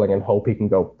start Stripling and hope he can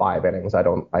go 5 innings. I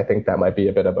think that might be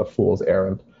a bit of a fool's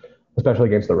errand, especially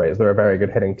against the Rays. They're a very good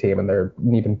hitting team, and they're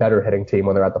an even better hitting team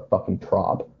when they're at the fucking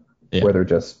Trop, where they're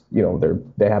just,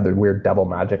 they have their weird devil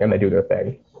magic and they do their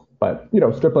thing. But,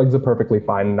 Stripling's a perfectly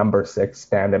fine number 6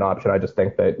 stand-in option. I just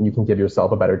think that you can give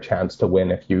yourself a better chance to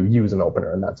win if you use an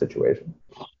opener in that situation.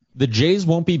 The Jays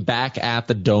won't be back at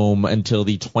the Dome until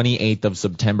the 28th of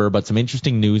September, but some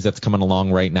interesting news that's coming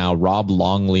along right now. Rob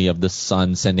Longley of The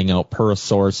Sun sending out, per a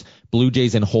source, Blue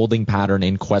Jays in holding pattern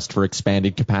in quest for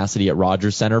expanded capacity at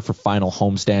Rogers Center for final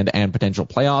homestand and potential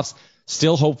playoffs.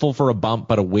 Still hopeful for a bump,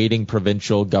 but awaiting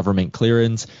provincial government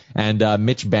clearance. And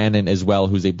Mitch Bannon as well,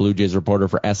 who's a Blue Jays reporter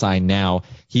for SI Now.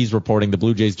 He's reporting the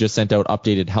Blue Jays just sent out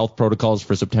updated health protocols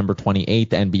for September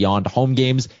 28th and beyond home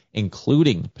games,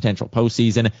 including potential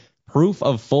postseason. Proof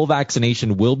of full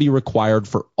vaccination will be required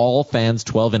for all fans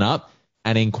 12 and up.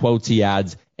 And in quotes, he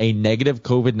adds, a negative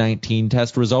COVID-19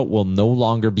 test result will no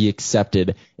longer be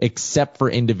accepted except for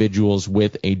individuals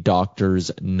with a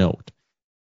doctor's note.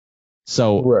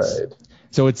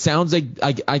 So it sounds like,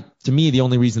 to me, the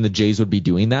only reason the Jays would be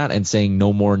doing that and saying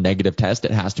no more negative test,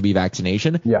 it has to be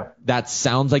vaccination. Yeah. That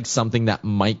sounds like something that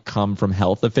might come from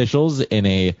health officials in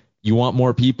a, you want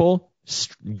more people,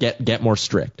 get more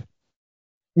strict.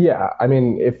 Yeah. I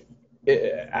mean,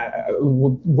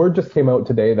 word just came out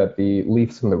today that the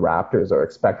Leafs and the Raptors are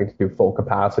expecting to do full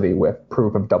capacity with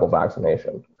proof of double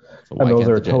vaccination. And those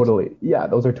are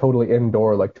totally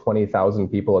indoor, like 20,000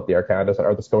 people at the Air Canada Center,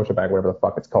 or the Scotiabank, whatever the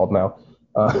fuck it's called now.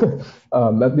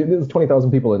 There's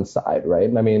 20,000 people inside, right?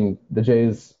 And I mean, the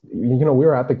Jays, we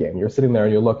were at the game. You're sitting there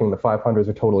and you're looking, the 500s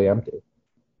are totally empty.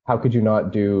 How could you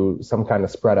not do some kind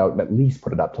of spread out and at least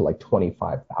put it up to like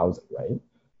 25,000, right?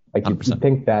 Like, you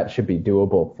think that should be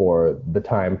doable for the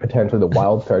time potentially the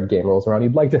wild card game rolls around.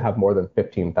 You'd like to have more than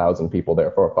 15,000 people there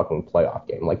for a fucking playoff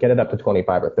game. Like, get it up to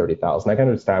 25 or 30,000. I can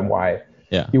understand why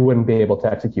you wouldn't be able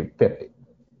to execute 50.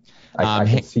 I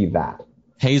can see that.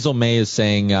 Hazel May is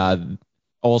saying,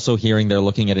 also hearing they're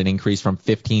looking at an increase from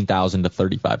 15,000 to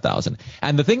 35,000.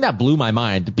 And the thing that blew my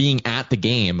mind, being at the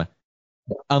game,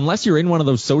 unless you're in one of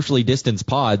those socially distanced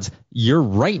pods, you're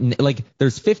right. Like,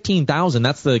 there's 15,000.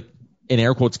 That's the, in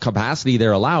air quotes, capacity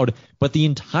they're allowed, but the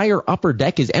entire upper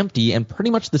deck is empty and pretty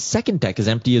much the second deck is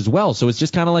empty as well. So it's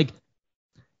just kind of like,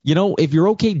 if you're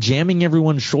okay jamming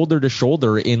everyone shoulder to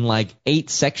shoulder in like 8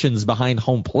 sections behind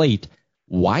home plate,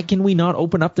 why can we not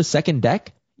open up the second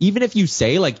deck? Even if you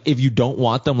say, like, if you don't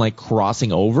want them like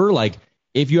crossing over, like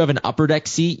if you have an upper deck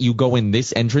seat, you go in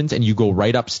this entrance and you go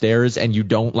right upstairs and you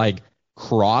don't like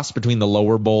cross between the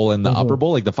lower bowl and the upper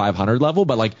bowl, like the 500 level.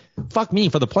 But like, fuck me,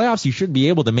 for the playoffs, you should be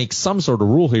able to make some sort of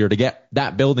rule here to get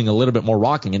that building a little bit more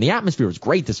rocking. And the atmosphere was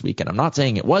great this weekend. I'm not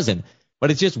saying it wasn't,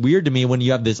 but it's just weird to me when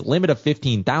you have this limit of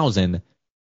 15,000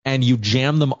 and you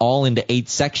jam them all into 8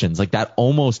 sections. Like, that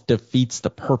almost defeats the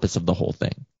purpose of the whole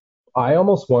thing. I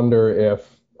almost wonder if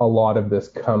a lot of this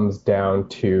comes down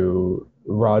to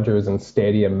Rogers and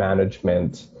stadium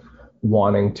management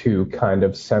wanting to kind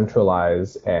of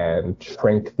centralize and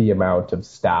shrink the amount of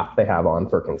staff they have on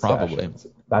for concessions.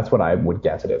 Probably. That's what I would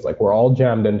guess it is. Like, we're all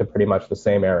jammed into pretty much the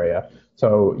same area.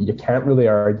 So you can't really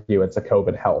argue it's a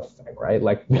COVID health thing, right?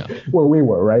 Like, where we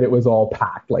were, right? It was all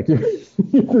packed. Like,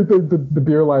 the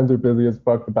beer lines are busy as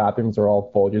fuck. The bathrooms are all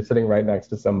full. You're sitting right next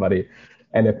to somebody.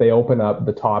 And if they open up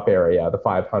the top area, the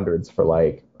 500s for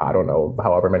like, I don't know,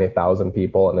 however many thousand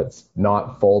people, and it's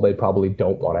not full, they probably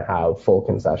don't want to have full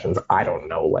concessions. I don't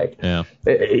know. Like,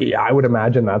 I would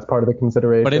imagine that's part of the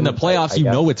consideration. But in the playoffs,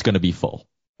 it's going to be full.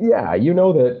 Yeah,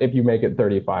 that if you make it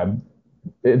 35,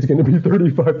 it's going to be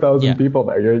 35,000 people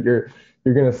there.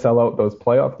 You're going to sell out those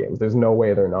playoff games. There's no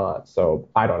way they're not. So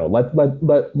I don't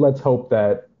know. Let's hope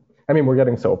that. I mean, we're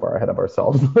getting so far ahead of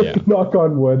ourselves. Knock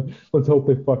on wood. Let's hope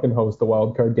they fucking host the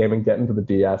wild card game and get into the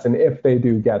DS. And if they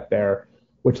do get there,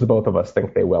 which the both of us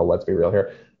think they will, let's be real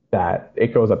here, that it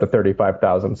goes up to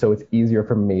 35,000. So it's easier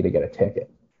for me to get a ticket.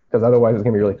 Because otherwise it's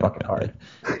going to be really fucking hard.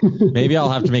 Maybe I'll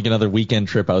have to make another weekend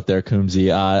trip out there, Coombsy.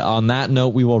 On that note,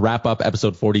 we will wrap up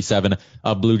episode 47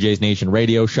 of Blue Jays Nation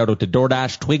Radio. Shout out to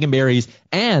DoorDash, Twig and Berries,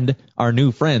 and our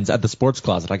new friends at the Sports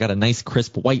Closet. I got a nice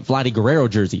crisp white Vladdy Guerrero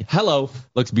jersey. Hello.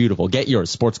 Looks beautiful. Get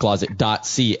yours,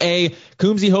 sportscloset.ca.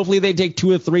 Coombsy, hopefully they take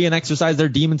 2 of 3 and exercise their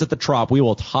demons at the Trop. We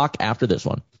will talk after this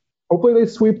one. Hopefully they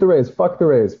sweep the Rays. Fuck the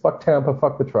Rays. Fuck Tampa.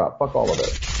 Fuck the Trop. Fuck all of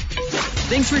it.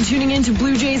 Thanks for tuning in to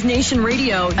Blue Jays Nation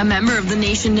Radio, a member of the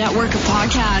Nation Network of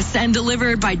podcasts and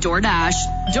delivered by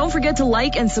DoorDash. Don't forget to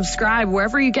like and subscribe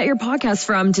wherever you get your podcasts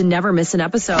from to never miss an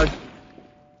episode.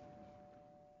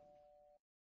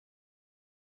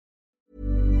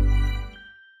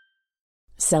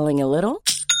 Selling a little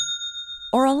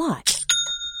or a lot?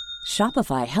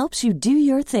 Shopify helps you do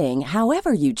your thing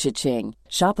however you cha-ching.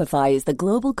 Shopify is the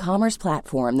global commerce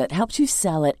platform that helps you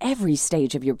sell at every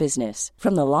stage of your business.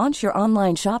 From the launch your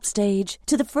online shop stage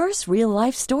to the first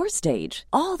real-life store stage,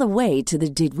 all the way to the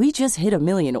did we just hit a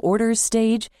million orders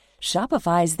stage.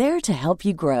 Shopify is there to help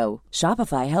you grow.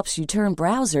 Shopify helps you turn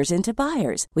browsers into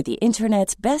buyers with the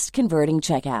internet's best converting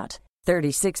checkout.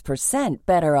 36%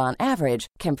 better on average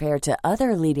compared to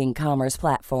other leading commerce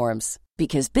platforms.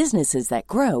 Because businesses that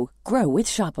grow, grow with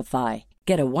Shopify.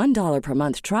 Get a $1 per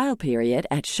month trial period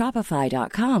at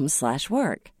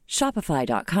shopify.com/work.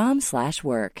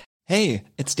 Shopify.com/work. Hey,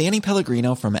 it's Danny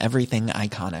Pellegrino from Everything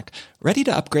Iconic. Ready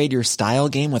to upgrade your style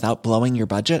game without blowing your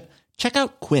budget? Check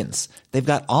out Quince. They've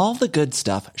got all the good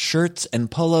stuff, shirts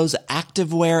and polos,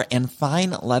 activewear, and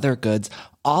fine leather goods,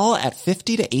 all at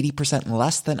 50 to 80%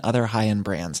 less than other high-end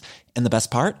brands. And the best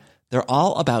part? They're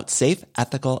all about safe,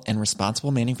 ethical, and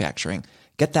responsible manufacturing.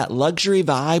 Get that luxury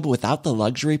vibe without the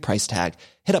luxury price tag.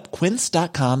 Hit up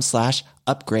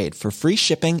quince.com/upgrade for free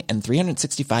shipping and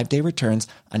 365-day returns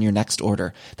on your next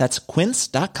order. That's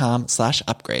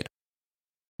quince.com/upgrade.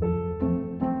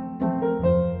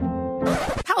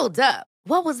 Hold up.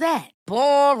 What was that?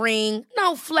 Boring.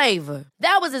 No flavor.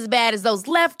 That was as bad as those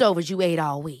leftovers you ate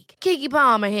all week. Keke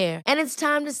Palmer here, and it's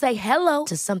time to say hello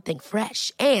to something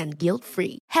fresh and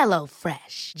guilt-free. Hello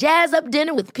Fresh. Jazz up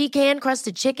dinner with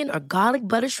pecan-crusted chicken or garlic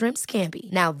butter shrimp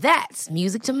scampi. Now that's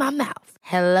music to my mouth.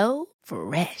 Hello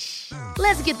Fresh.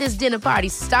 Let's get this dinner party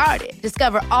started.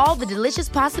 Discover all the delicious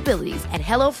possibilities at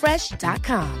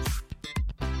hellofresh.com.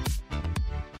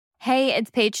 Hey, it's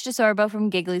Paige DeSorbo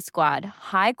from Giggly Squad.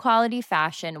 High quality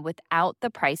fashion without the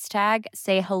price tag.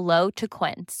 Say hello to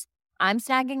Quince. I'm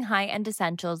snagging high-end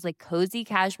essentials like cozy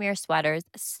cashmere sweaters,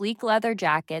 sleek leather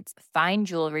jackets, fine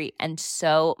jewelry, and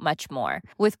so much more.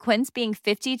 With Quince being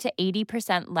 50 to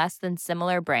 80% less than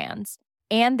similar brands.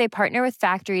 And they partner with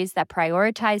factories that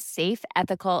prioritize safe,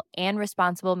 ethical, and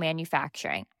responsible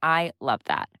manufacturing. I love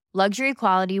that. Luxury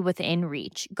quality within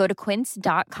reach. Go to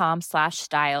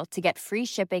quince.com/style to get free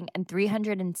shipping and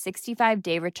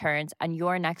 365-day returns on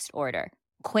your next order.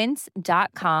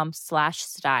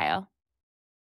 Quince.com/style.